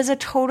 So it was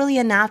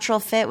a natural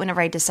fit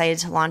whenever I decided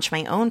to launch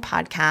my own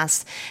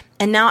podcast.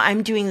 And now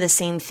I'm doing the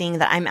same thing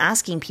that I'm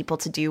asking people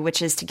to do,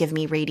 which is to give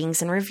me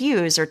ratings and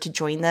reviews or to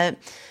join the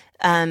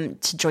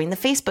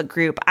Facebook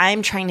group.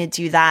 I'm trying to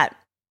do that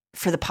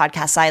for the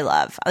podcasts I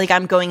love. Like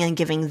I'm going and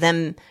giving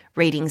them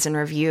ratings and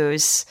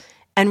reviews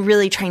and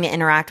really trying to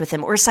interact with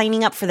them, or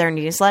signing up for their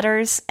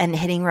newsletters and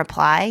hitting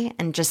reply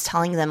and just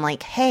telling them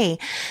like, hey,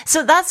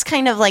 so that's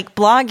kind of like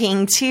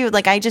blogging too.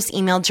 Like I just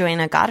emailed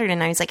Joanna Goddard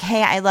and I was like,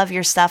 hey, I love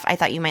your stuff. I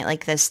thought you might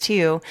like this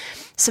too.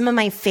 Some of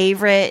my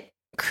favorite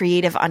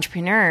creative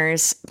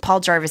entrepreneurs, Paul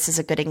Jarvis is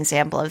a good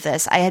example of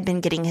this. I had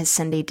been getting his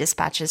Sunday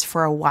dispatches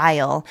for a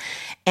while,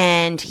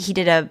 and he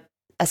did a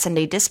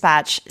Sunday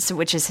dispatch,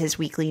 which is his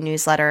weekly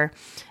newsletter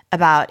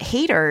about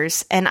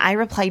haters. And I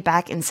replied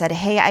back and said,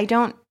 hey, I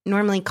don't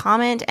normally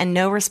comment and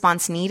no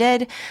response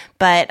needed,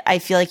 but I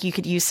feel like you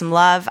could use some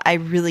love. I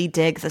really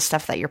dig the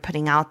stuff that you're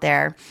putting out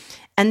there.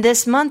 And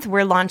this month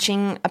we're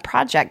launching a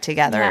project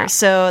together. Yeah.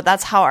 So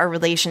that's how our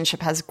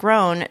relationship has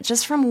grown,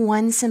 just from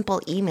one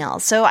simple email.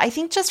 So I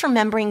think just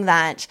remembering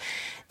that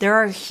there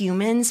are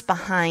humans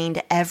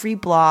behind every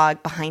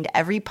blog, behind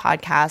every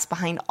podcast,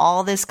 behind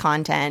all this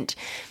content.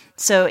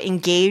 So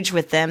engage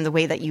with them the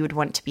way that you would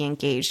want to be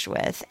engaged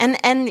with, and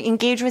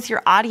engage with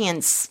your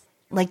audience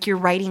like you're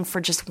writing for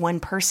just one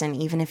person,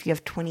 even if you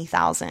have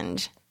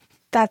 20,000.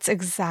 That's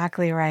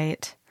exactly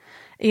right.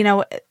 You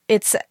know,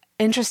 it's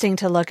interesting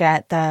to look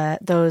at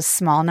those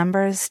small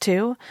numbers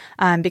too,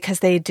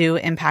 because they do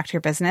impact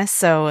your business.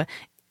 So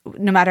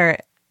no matter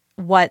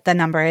what the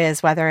number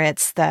is, whether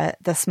it's the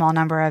small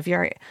number of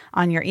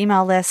on your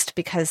email list,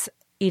 because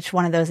each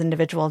one of those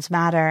individuals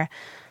matter.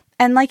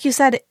 And like you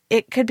said,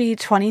 it could be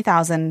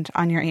 20,000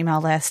 on your email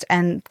list.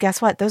 And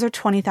guess what? Those are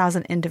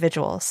 20,000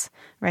 individuals,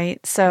 right?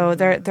 So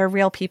they're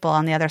real people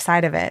on the other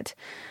side of it.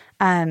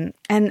 And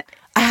I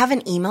have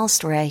an email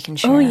story I can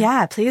share. Oh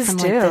yeah, please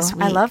do. Like this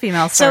week. I love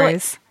email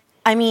stories. So,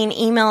 I mean,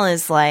 email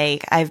is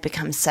like, I've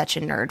become such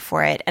a nerd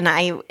for it. And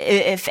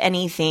if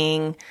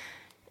anything,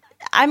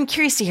 I'm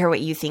curious to hear what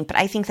you think, but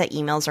I think that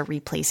emails are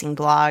replacing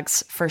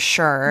blogs for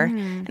sure.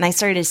 And I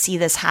started to see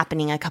this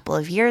happening a couple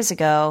of years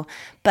ago.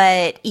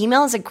 But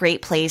email is a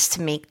great place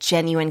to make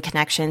genuine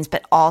connections,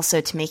 but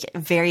also to make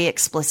very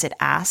explicit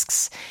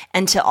asks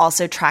and to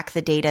also track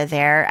the data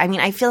there. I mean,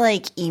 I feel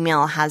like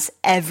email has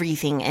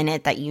everything in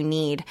it that you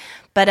need.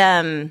 But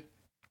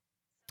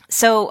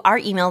so our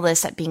email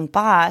list at Being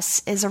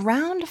Boss is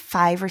around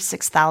 5,000 or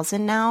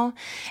 6,000 now.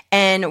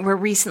 And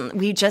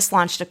we just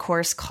launched a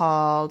course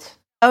called...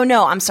 Oh,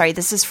 no, I'm sorry.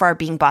 This is for our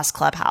Being Boss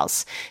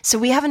Clubhouse. So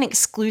we have an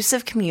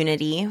exclusive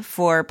community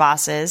for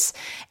bosses,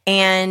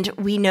 and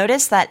we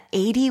noticed that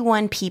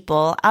 81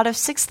 people out of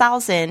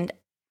 6,000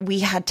 we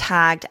had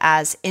tagged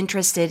as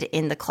interested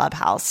in the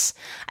Clubhouse.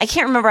 I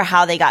can't remember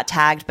how they got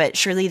tagged, but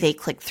surely they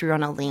clicked through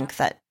on a link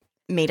that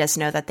made us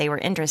know that they were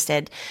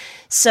interested.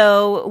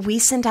 So we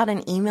sent out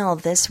an email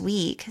this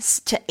week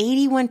to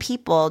 81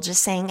 people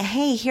just saying,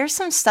 hey, here's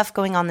some stuff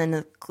going on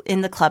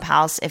in the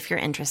Clubhouse if you're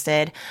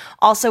interested.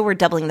 Also, we're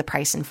doubling the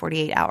price in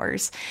 48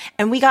 hours.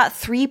 And we got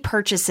 3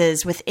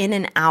 purchases within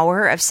an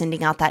hour of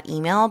sending out that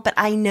email. But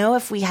I know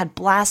if we had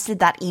blasted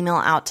that email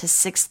out to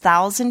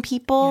 6,000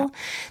 people,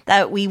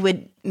 that we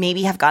would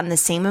maybe have gotten the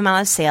same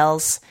amount of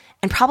sales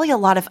and probably a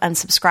lot of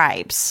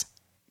unsubscribes.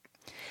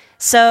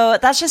 So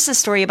that's just a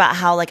story about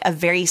how like a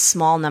very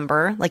small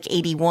number, like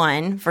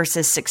 81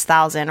 versus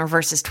 6,000 or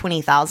versus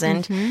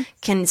 20,000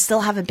 can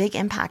still have a big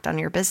impact on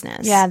your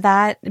business. Yeah,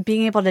 that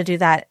being able to do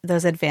that,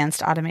 those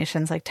advanced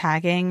automations like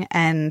tagging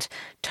and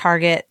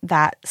target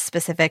that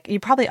specific,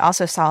 you probably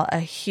also saw a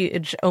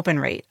huge open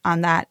rate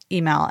on that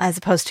email as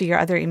opposed to your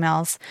other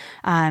emails,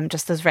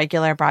 just those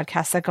regular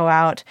broadcasts that go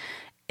out.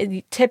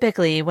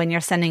 Typically, when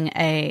you're sending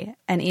an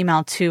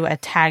email to a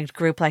tagged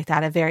group like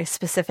that, a very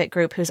specific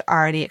group who's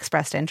already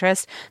expressed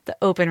interest, the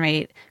open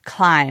rate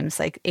climbs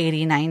like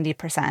 80,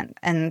 90%.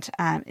 And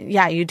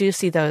you do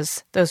see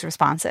those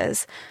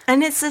responses.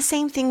 And it's the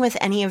same thing with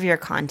any of your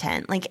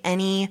content, like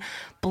any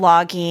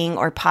blogging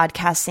or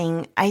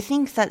podcasting. I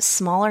think that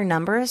smaller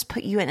numbers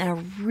put you in a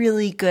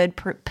really good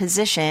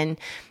position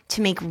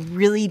to make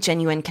really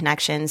genuine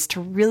connections, to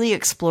really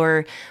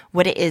explore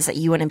what it is that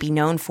you want to be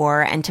known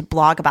for, and to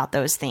blog about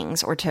those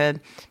things or to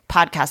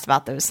podcast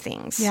about those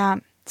things. Yeah.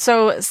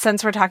 So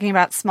since we're talking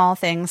about small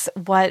things,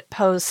 what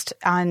post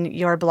on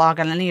your blog,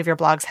 on any of your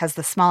blogs, has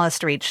the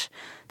smallest reach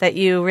that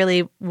you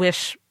really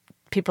wish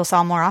people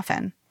saw more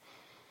often?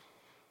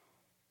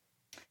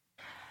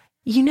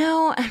 You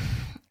know,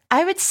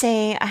 I would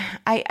say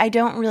I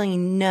don't really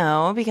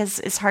know, because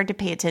it's hard to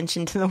pay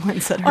attention to the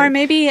ones that are. Or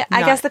maybe,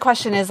 I guess the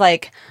question is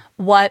like,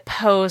 what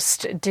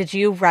post did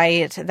you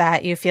write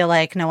that you feel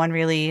like no one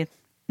really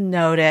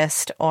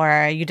noticed,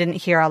 or you didn't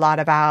hear a lot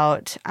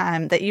about,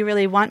 that you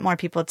really want more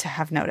people to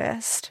have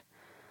noticed?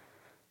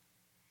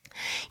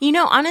 You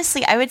know,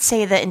 honestly, I would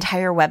say the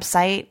entire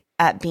website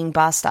at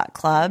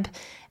beingboss.club,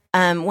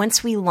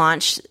 once we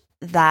launched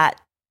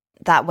that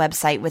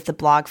website with the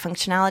blog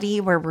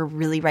functionality where we're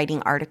really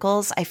writing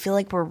articles, I feel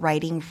like we're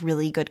writing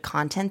really good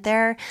content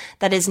there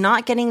that is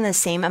not getting the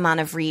same amount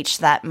of reach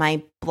that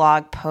my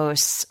blog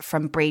posts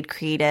from Braid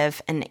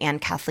Creative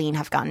and Kathleen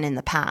have gotten in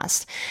the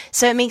past.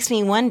 So it makes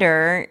me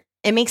wonder,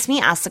 it makes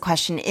me ask the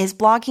question, is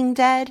blogging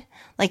dead?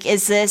 Like,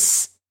 is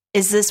this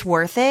is this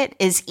worth it?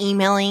 Is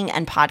emailing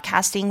and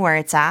podcasting where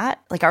it's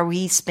at? Like, are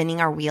we spinning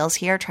our wheels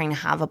here trying to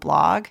have a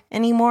blog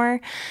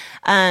anymore?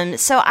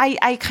 So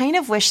I kind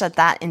of wish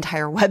that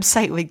entire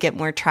website would get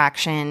more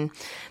traction.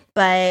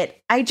 But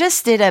I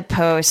just did a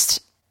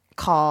post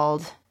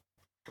called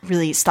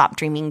really Stop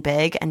Dreaming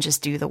Big and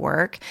Just Do the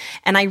Work.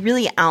 And I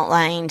really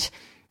outlined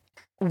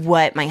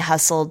what my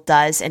hustle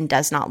does and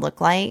does not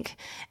look like.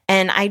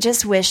 And I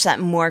just wish that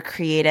more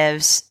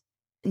creatives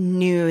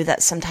knew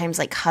that sometimes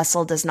like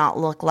hustle does not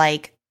look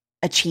like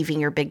achieving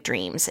your big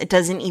dreams. It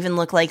doesn't even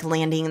look like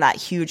landing that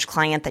huge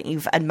client that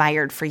you've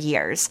admired for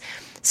years.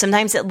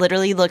 Sometimes it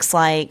literally looks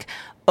like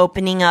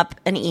opening up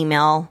an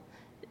email,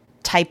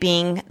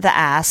 typing the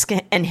ask,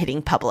 and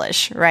hitting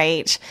publish,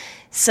 right?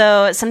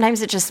 So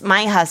sometimes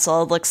my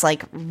hustle looks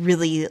like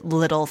really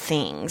little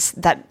things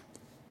that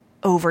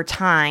over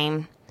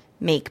time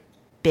make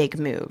big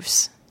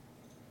moves.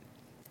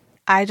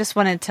 I just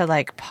wanted to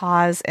like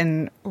pause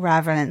in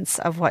reverence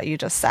of what you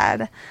just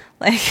said.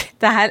 Like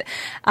that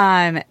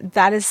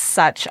is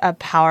such a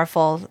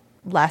powerful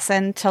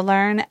lesson to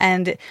learn.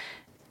 And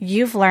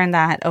you've learned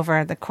that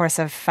over the course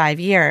of 5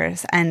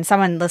 years. And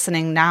someone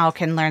listening now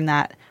can learn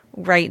that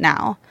right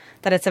now,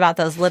 that it's about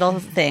those little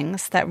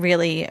things that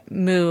really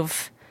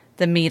move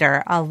the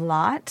meter a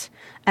lot.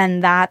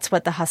 And that's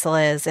what the hustle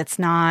is. It's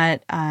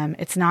not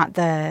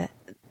the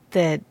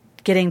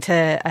getting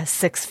to a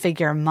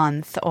 6-figure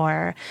month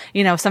or,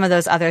 some of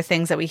those other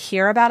things that we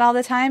hear about all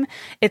the time.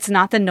 It's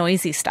not the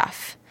noisy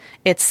stuff.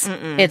 It's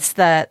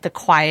the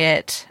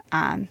quiet,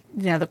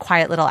 the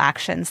quiet little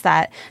actions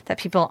that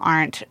people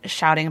aren't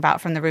shouting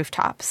about from the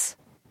rooftops.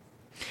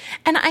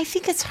 And I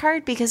think it's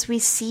hard because we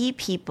see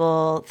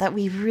people that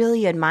we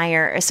really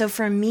admire. So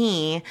for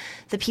me,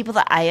 the people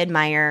that I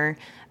admire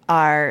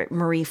are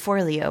Marie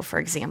Forleo, for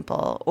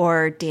example,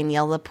 or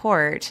Danielle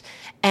Laporte.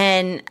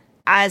 And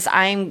as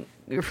I'm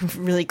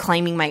really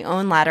climbing my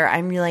own ladder,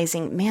 I'm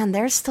realizing, man,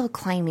 they're still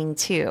climbing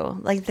too.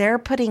 Like they're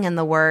putting in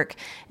the work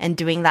and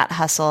doing that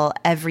hustle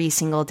every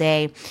single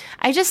day.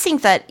 I just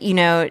think that,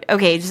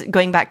 okay, just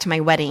going back to my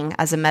wedding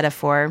as a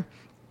metaphor,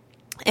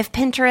 if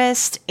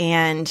Pinterest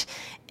and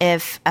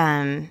if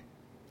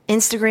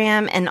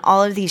Instagram and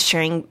all of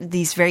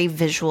these very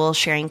visual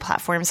sharing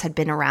platforms had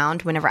been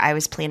around whenever I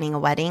was planning a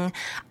wedding,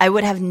 I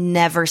would have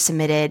never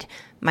submitted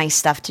my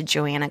stuff to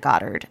Joanna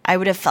Goddard. I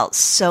would have felt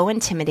so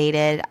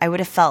intimidated. I would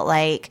have felt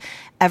like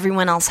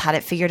everyone else had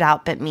it figured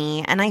out but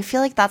me. And I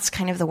feel like that's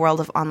kind of the world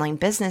of online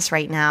business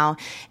right now,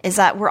 is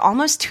that we're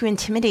almost too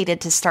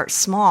intimidated to start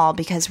small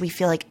because we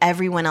feel like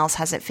everyone else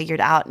has it figured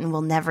out and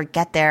we'll never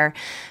get there.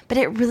 But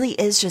it really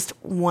is just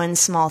one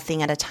small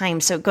thing at a time.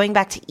 So going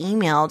back to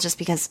email, just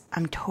because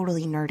I'm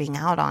totally nerding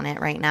out on it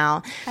right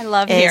now. I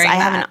love hearing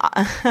that.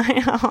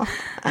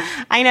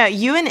 I know.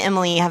 You and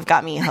Emily have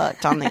got me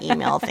hooked on the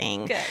email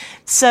thing. Good.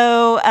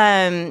 So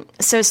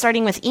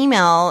starting with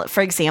email,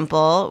 for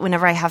example,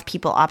 whenever I have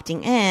people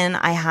opting in,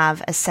 I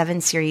have a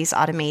 7-series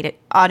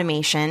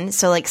automation.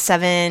 So like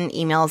 7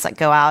 emails that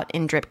go out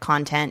in drip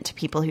content to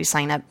people who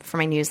sign up for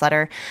my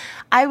newsletter.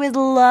 I would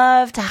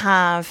love to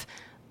have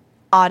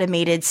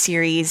automated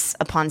series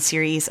upon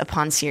series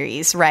upon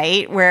series,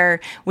 right?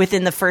 Where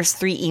within the first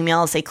 3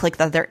 emails, they click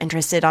that they're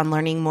interested on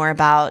learning more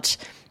about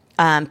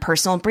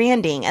personal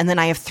branding. And then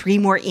I have 3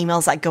 more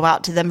emails that go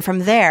out to them from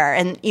there.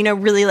 And,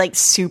 really like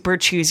super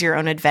choose your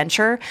own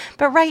adventure.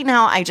 But right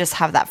now I just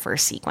have that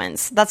first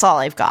sequence. That's all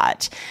I've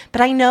got. But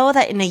I know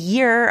that in a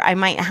year, I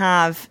might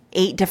have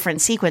 8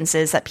 different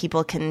sequences that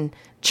people can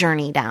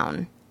journey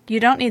down. You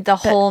don't need the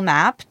whole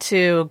map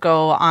to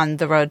go on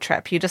the road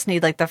trip. You just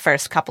need like the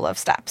first couple of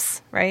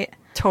steps, right?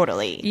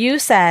 Totally. You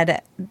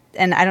said,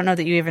 and I don't know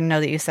that you even know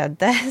that you said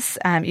this,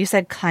 you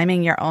said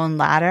climbing your own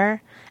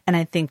ladder. And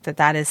I think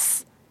that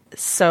is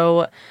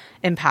so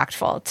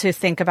impactful to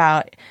think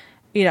about.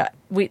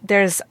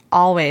 There's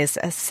always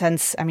a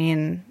sense,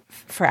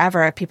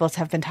 forever people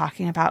have been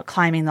talking about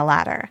climbing the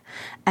ladder,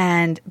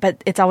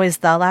 but it's always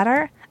the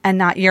ladder and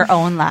not your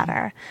own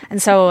ladder.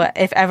 And so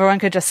if everyone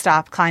could just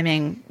stop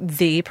climbing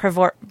the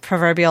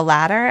proverbial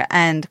ladder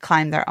and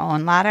climb their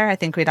own ladder, I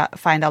think we'd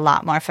find a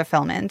lot more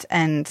fulfillment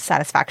and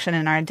satisfaction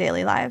in our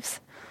daily lives.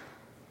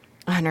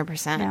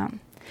 100%. Yeah.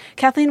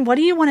 Kathleen, what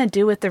do you want to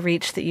do with the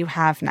reach that you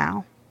have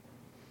now?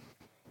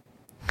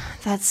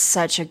 That's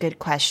such a good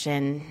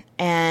question.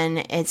 And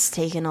it's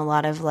taken a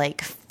lot of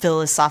like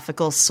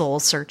philosophical soul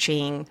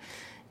searching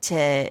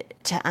to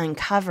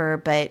uncover.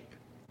 But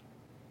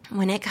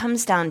when it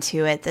comes down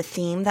to it, the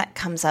theme that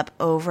comes up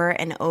over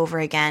and over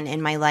again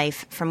in my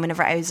life from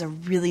whenever I was a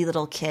really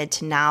little kid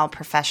to now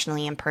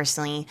professionally and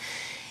personally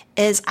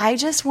is I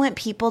just want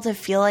people to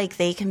feel like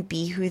they can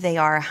be who they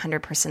are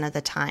 100% of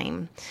the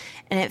time.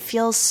 And it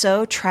feels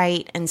so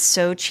trite and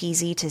so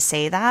cheesy to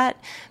say that.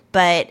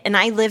 And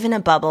I live in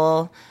a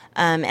bubble,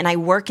 and I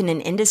work in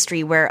an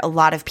industry where a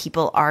lot of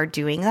people are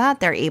doing that.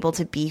 They're able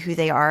to be who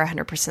they are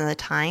 100% of the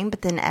time.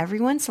 But then every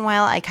once in a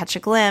while, I catch a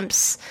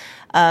glimpse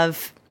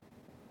of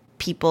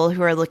people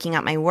who are looking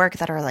at my work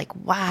that are like,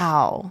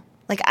 wow,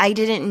 Like, I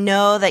didn't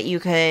know that you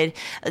could,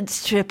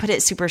 to put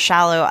it super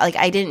shallow, like,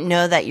 I didn't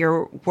know that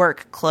your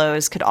work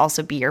clothes could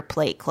also be your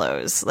play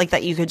clothes. Like,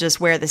 that you could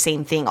just wear the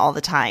same thing all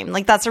the time.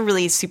 Like, that's a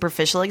really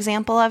superficial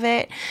example of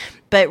it.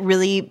 But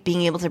really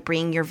being able to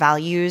bring your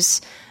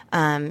values,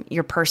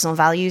 your personal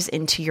values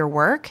into your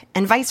work,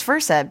 and vice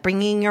versa,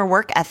 bringing your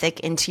work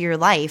ethic into your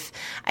life.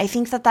 I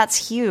think that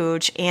that's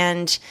huge.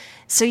 And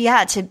so,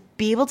 yeah, to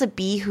be able to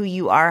be who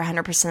you are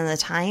 100% of the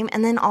time.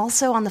 And then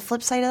also on the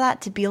flip side of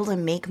that, to be able to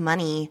make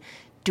money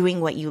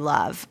doing what you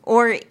love.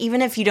 Or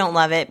even if you don't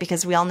love it,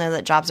 because we all know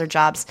that jobs are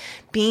jobs,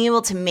 being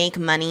able to make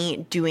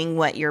money doing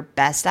what you're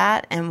best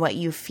at and what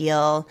you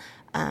feel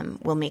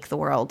will make the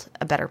world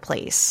a better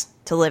place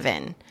to live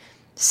in.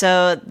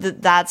 So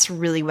that's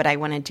really what I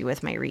want to do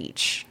with my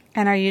reach.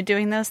 And are you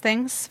doing those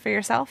things for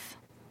yourself?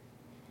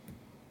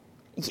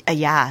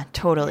 Yeah,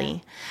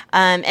 totally.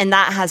 Yeah. And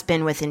that has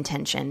been with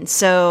intention.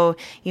 So,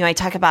 I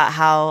talk about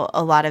how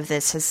a lot of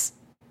this has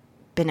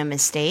been a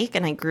mistake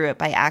and I grew it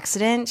by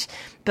accident.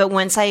 But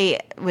once I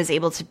was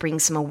able to bring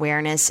some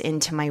awareness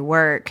into my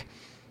work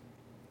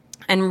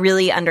and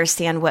really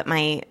understand what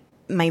my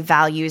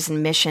values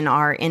and mission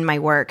are in my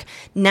work,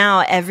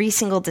 now every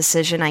single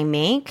decision I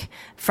make,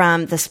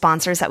 from the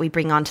sponsors that we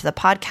bring onto the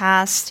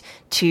podcast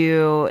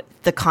to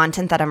the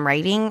content that I'm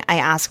writing, I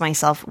ask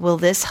myself, will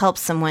this help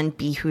someone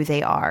be who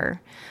they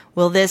are?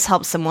 Will this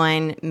help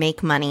someone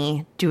make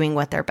money doing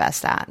what they're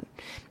best at?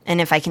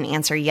 And if I can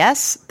answer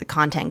yes, the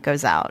content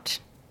goes out.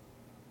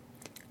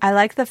 I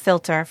like the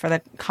filter for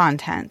the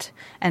content,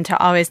 and to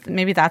always,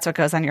 maybe that's what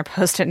goes on your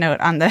Post-it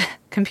note on the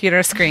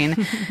computer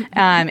screen,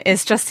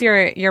 is just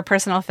your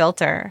personal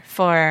filter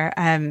for,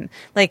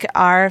 like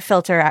our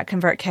filter at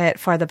ConvertKit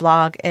for the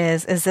blog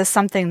is this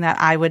something that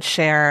I would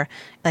share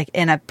like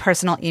in a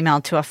personal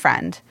email to a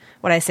friend?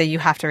 Would I say, you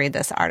have to read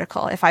this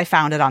article if I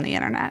found it on the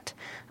internet?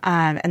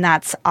 And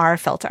that's our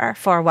filter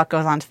for what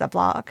goes onto the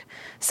blog.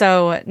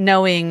 So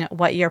knowing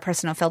what your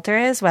personal filter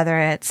is, whether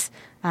it's,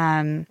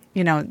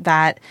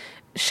 that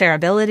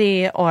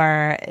shareability,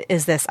 or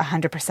is this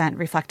 100%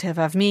 reflective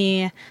of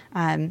me,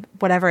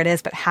 whatever it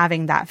is, but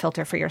having that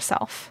filter for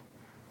yourself.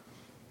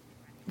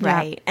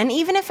 Right. Yeah. And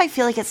even if I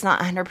feel like it's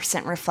not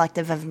 100%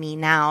 reflective of me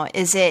now,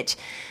 is it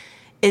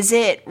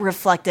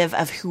reflective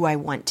of who I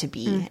want to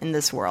be in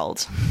this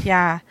world?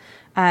 Yeah.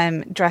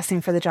 Dressing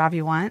for the job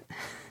you want.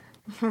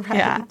 Right.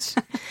 Yeah.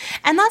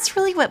 And that's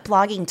really what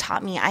blogging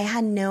taught me. I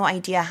had no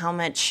idea how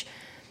much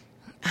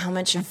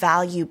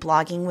value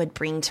blogging would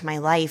bring to my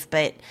life.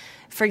 But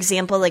for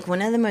example, like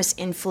one of the most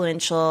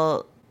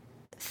influential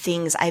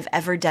things I've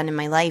ever done in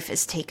my life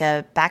is take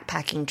a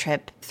backpacking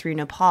trip through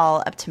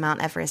Nepal up to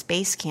Mount Everest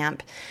Base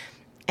Camp.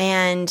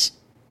 And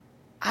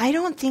I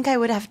don't think I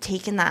would have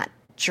taken that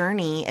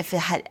journey if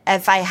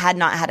I had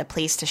not had a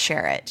place to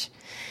share it.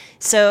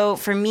 So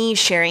for me,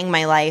 sharing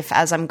my life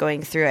as I'm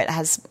going through it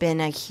has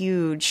been a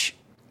huge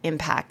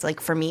impact, like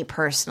for me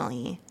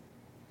personally.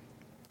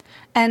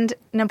 And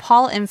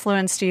Nepal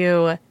influenced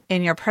you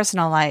in your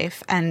personal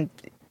life, and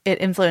it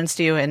influenced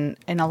you in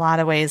a lot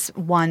of ways,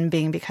 one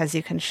being because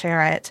you can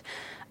share it.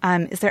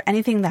 Is there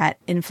anything that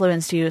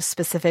influenced you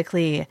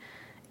specifically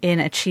in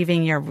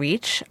achieving your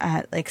reach,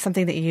 like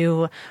something that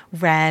you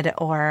read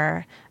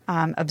or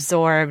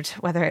absorbed,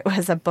 whether it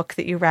was a book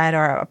that you read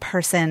or a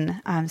person,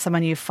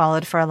 someone you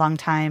followed for a long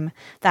time,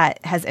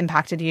 that has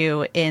impacted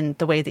you in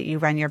the way that you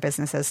run your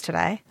businesses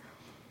today?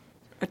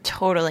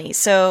 Totally.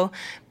 So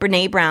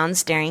Brene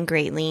Brown's Daring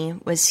Greatly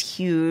was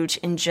huge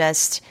in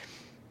just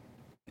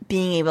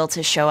being able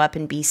to show up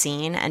and be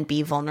seen and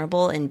be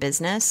vulnerable in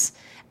business.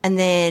 And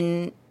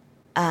then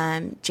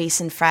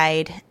Jason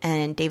Fried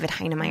and David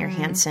Heinemeier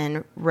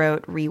Hansen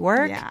wrote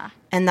Rework. Yeah.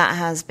 And that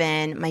has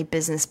been my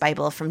business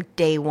Bible from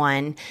day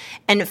one.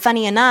 And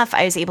funny enough,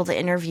 I was able to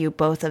interview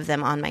both of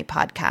them on my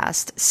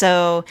podcast.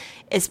 So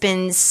it's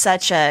been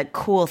such a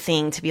cool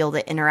thing to be able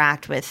to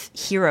interact with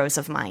heroes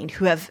of mine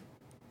who have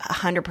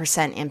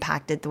 100%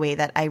 impacted the way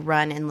that I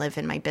run and live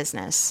in my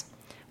business.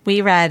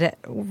 We read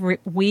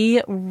Rework.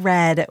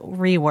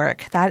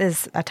 That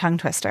is a tongue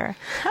twister.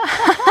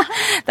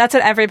 That's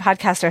what every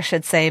podcaster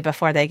should say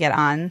before they get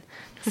on.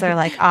 So they're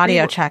like,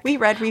 audio check. We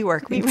read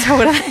Rework.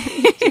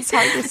 It's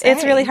hard to say.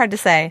 It's really hard to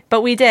say.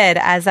 But we did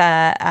as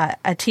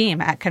a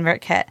team at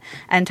ConvertKit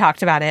and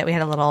talked about it. We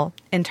had a little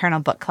internal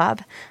book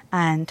club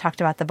and talked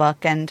about the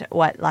book and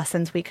what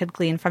lessons we could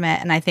glean from it.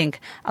 And I think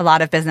a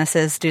lot of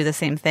businesses do the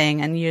same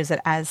thing and use it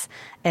as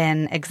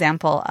an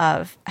example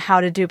of how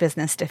to do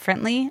business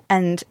differently.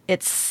 And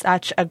it's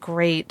such a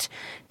great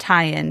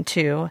tie-in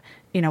to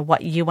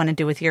what you want to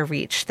do with your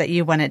reach, that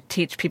you want to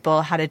teach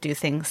people how to do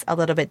things a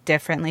little bit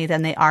differently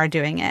than they are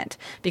doing it,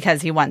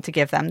 because you want to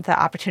give them the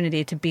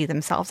opportunity to be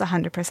themselves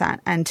 100%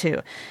 and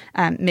to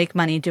make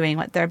money doing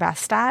what they're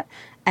best at.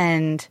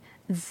 And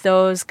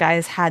those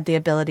guys had the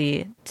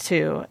ability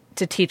to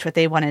teach what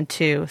they wanted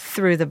to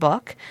through the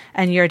book,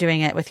 and you're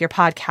doing it with your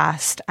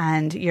podcast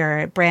and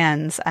your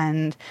brands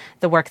and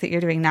the work that you're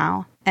doing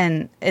now.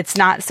 And it's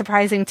not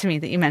surprising to me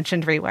that you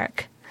mentioned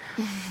Rework.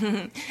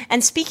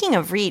 And speaking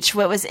of reach,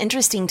 what was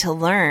interesting to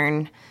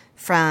learn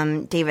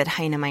from David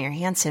Heinemeier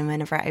Hansson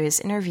whenever I was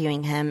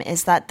interviewing him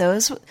is that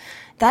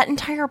that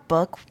entire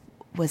book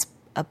was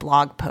a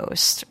blog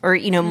post or,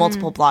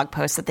 multiple blog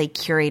posts that they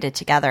curated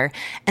together,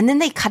 and then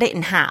they cut it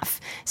in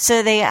half.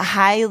 So they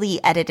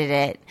highly edited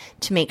it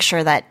to make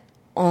sure that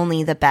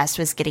only the best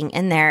was getting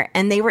in there,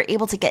 and they were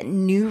able to get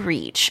new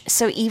reach.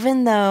 So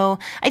even though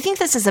I think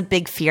this is a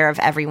big fear of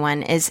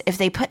everyone is if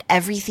they put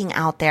everything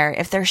out there,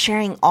 if they're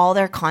sharing all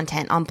their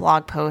content on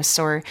blog posts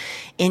or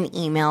in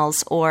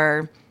emails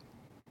or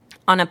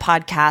on a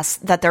podcast,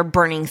 that they're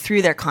burning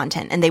through their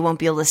content and they won't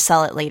be able to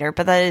sell it later.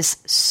 But that is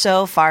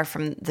so far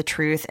from the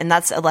truth. And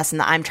that's a lesson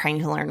that I'm trying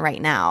to learn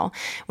right now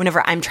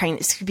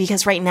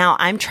because right now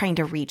I'm trying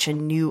to reach a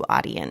new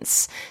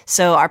audience.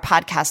 So our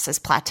podcast has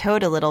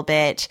plateaued a little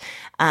bit.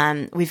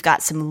 We've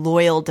got some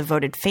loyal,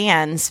 devoted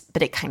fans,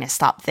 but it kind of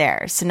stopped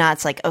there. So now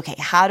it's like, okay,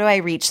 how do I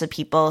reach the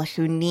people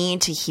who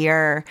need to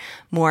hear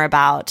more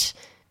about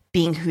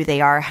being who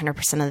they are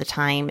 100% of the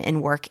time in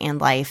work and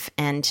life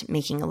and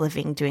making a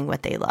living doing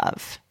what they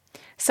love?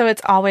 So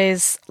it's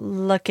always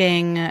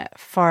looking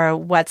for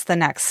what's the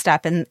next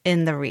step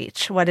in the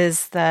reach. What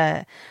is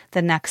the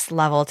next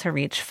level to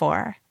reach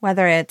for?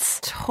 Whether it's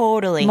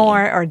totally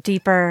more or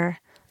deeper.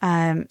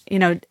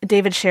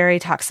 David Sherry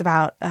talks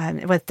about,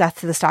 with Death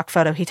to the Stock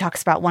Photo, he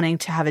talks about wanting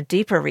to have a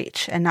deeper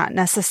reach and not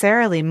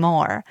necessarily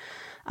more.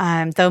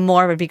 Though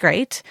more would be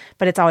great,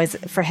 but it's always,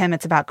 for him,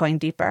 it's about going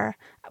deeper.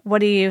 What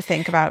do you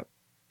think about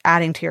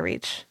adding to your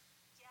reach?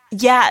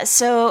 Yeah.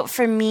 So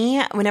for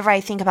me, whenever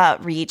I think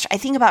about reach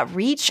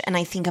and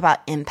I think about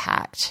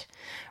impact,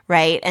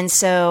 right? And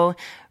so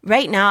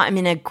right now I'm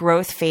in a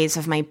growth phase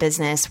of my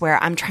business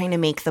where I'm trying to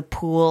make the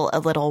pool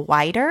a little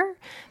wider,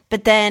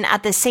 but then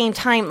at the same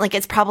time, like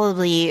it's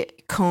probably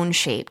cone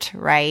shaped,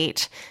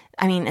 right?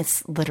 I mean,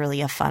 it's literally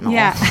a funnel.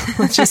 Yeah.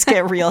 Let's just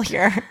get real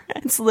here.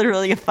 It's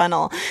literally a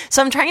funnel.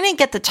 So I'm trying to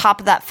get the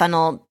top of that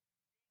funnel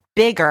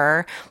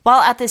bigger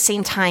while at the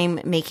same time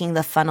making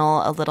the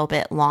funnel a little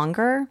bit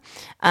longer,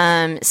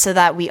 so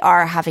that we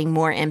are having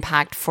more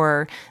impact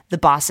for the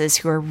bosses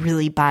who are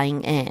really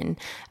buying in.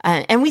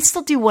 And we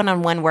still do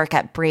one-on-one work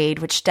at Braid,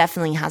 which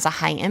definitely has a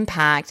high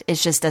impact. It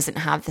just doesn't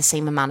have the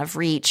same amount of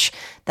reach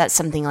that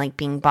something like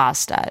Being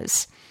Boss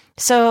does.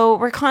 So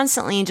we're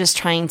constantly just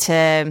trying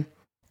to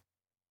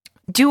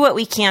do what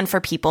we can for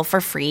people for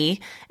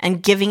free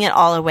and giving it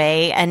all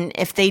away. And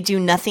if they do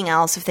nothing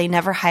else, if they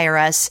never hire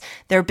us,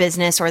 their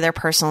business or their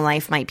personal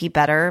life might be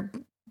better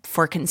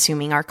for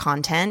consuming our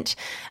content.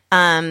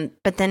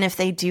 But then if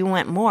they do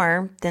want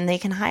more, then they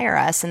can hire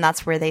us. And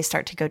that's where they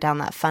start to go down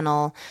that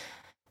funnel.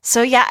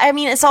 So yeah, I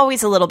mean, it's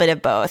always a little bit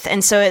of both.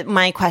 And so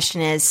my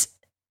question is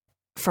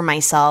for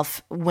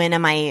myself, when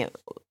am I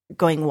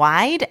going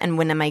wide and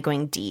when am I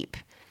going deep?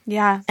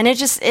 Yeah. And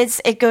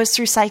it goes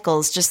through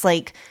cycles, just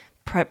like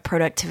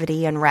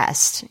productivity and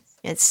rest.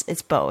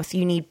 It's both.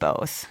 You need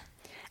both.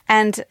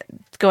 And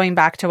going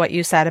back to what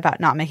you said about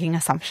not making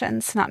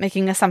assumptions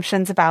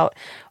about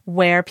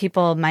where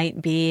people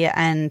might be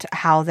and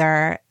how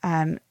they're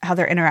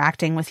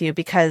interacting with you,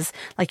 because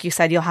like you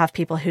said, you'll have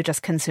people who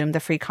just consume the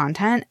free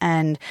content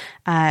and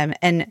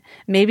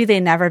maybe they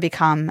never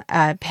become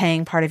a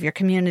paying part of your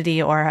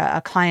community or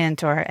a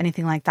client or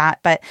anything like that,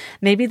 but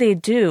maybe they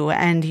do,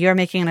 and you're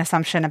making an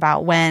assumption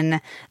about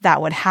when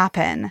that would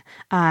happen.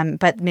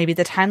 But maybe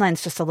the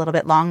timeline's just a little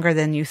bit longer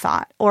than you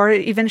thought, or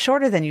even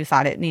shorter than you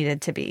thought it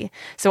needed to be.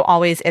 So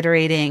always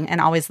iterating and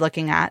always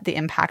looking at the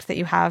impact that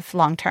you have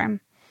long term.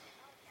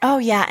 Oh,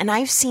 yeah. And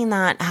I've seen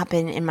that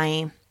happen in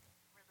my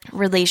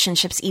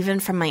relationships, even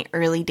from my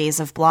early days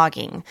of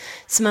blogging.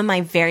 Some of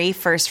my very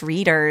first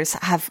readers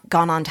have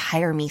gone on to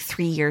hire me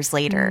 3 years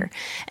later.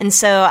 And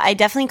so I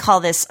definitely call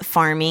this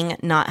farming,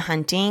 not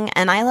hunting.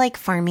 And I like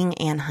farming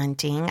and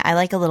hunting. I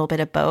like a little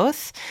bit of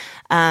both.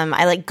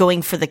 I like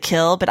going for the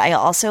kill, but I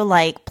also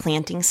like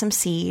planting some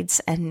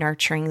seeds and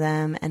nurturing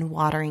them and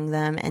watering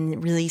them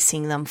and really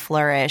seeing them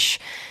flourish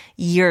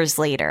years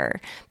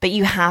later. But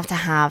you have to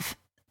have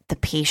the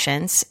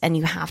patience and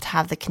you have to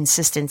have the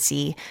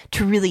consistency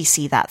to really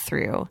see that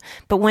through.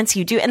 But once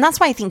you do, and that's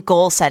why I think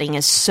goal setting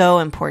is so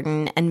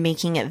important and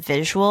making it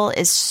visual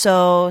is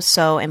so,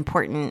 so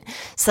important,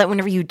 so that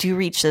whenever you do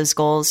reach those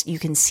goals, you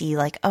can see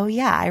like, oh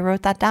yeah, I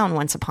wrote that down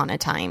once upon a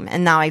time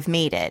and now I've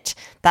made it.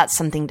 That's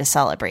something to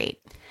celebrate.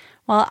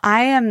 Well,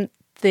 I am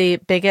the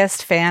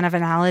biggest fan of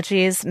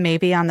analogies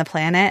maybe on the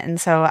planet. And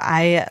so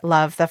I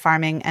love the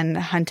farming and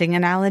hunting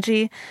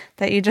analogy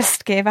that you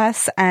just gave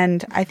us.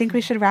 And I think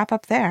we should wrap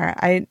up there.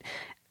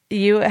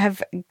 You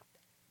have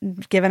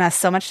given us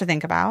so much to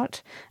think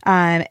about,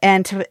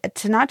 and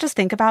to not just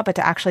think about, but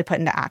to actually put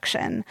into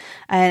action.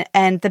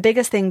 And the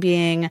biggest thing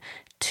being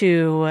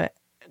to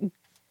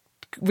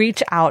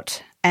reach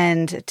out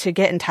and to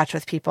get in touch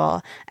with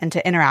people and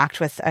to interact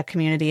with a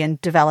community and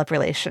develop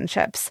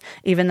relationships,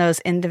 even those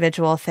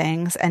individual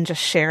things, and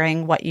just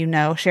sharing what you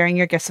know, sharing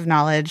your gifts of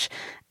knowledge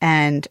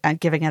and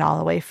giving it all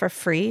away for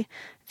free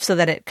so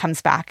that it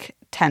comes back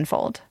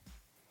tenfold.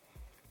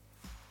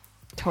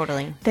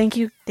 Totally. Thank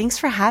you. Thanks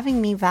for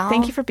having me, Val.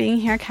 Thank you for being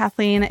here,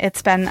 Kathleen.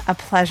 It's been a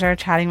pleasure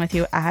chatting with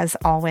you as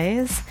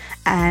always,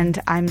 and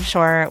I'm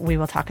sure we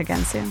will talk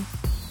again soon.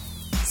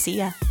 See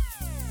ya.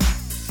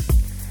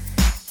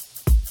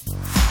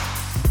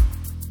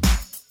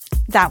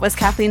 That was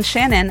Kathleen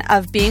Shannon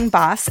of Being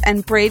Boss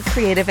and Braid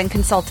Creative and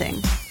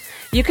Consulting.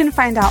 You can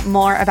find out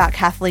more about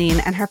Kathleen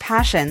and her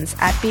passions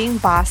at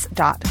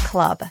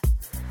beingboss.club.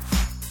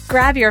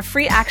 Grab your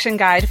free action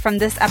guide from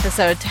this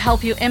episode to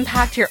help you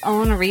impact your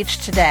own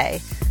reach today.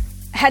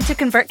 Head to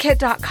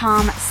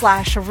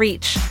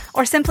convertkit.com/reach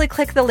or simply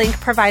click the link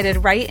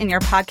provided right in your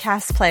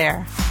podcast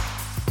player.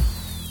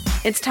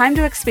 It's time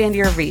to expand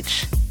your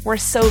reach. We're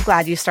so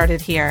glad you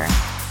started here.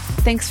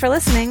 Thanks for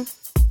listening.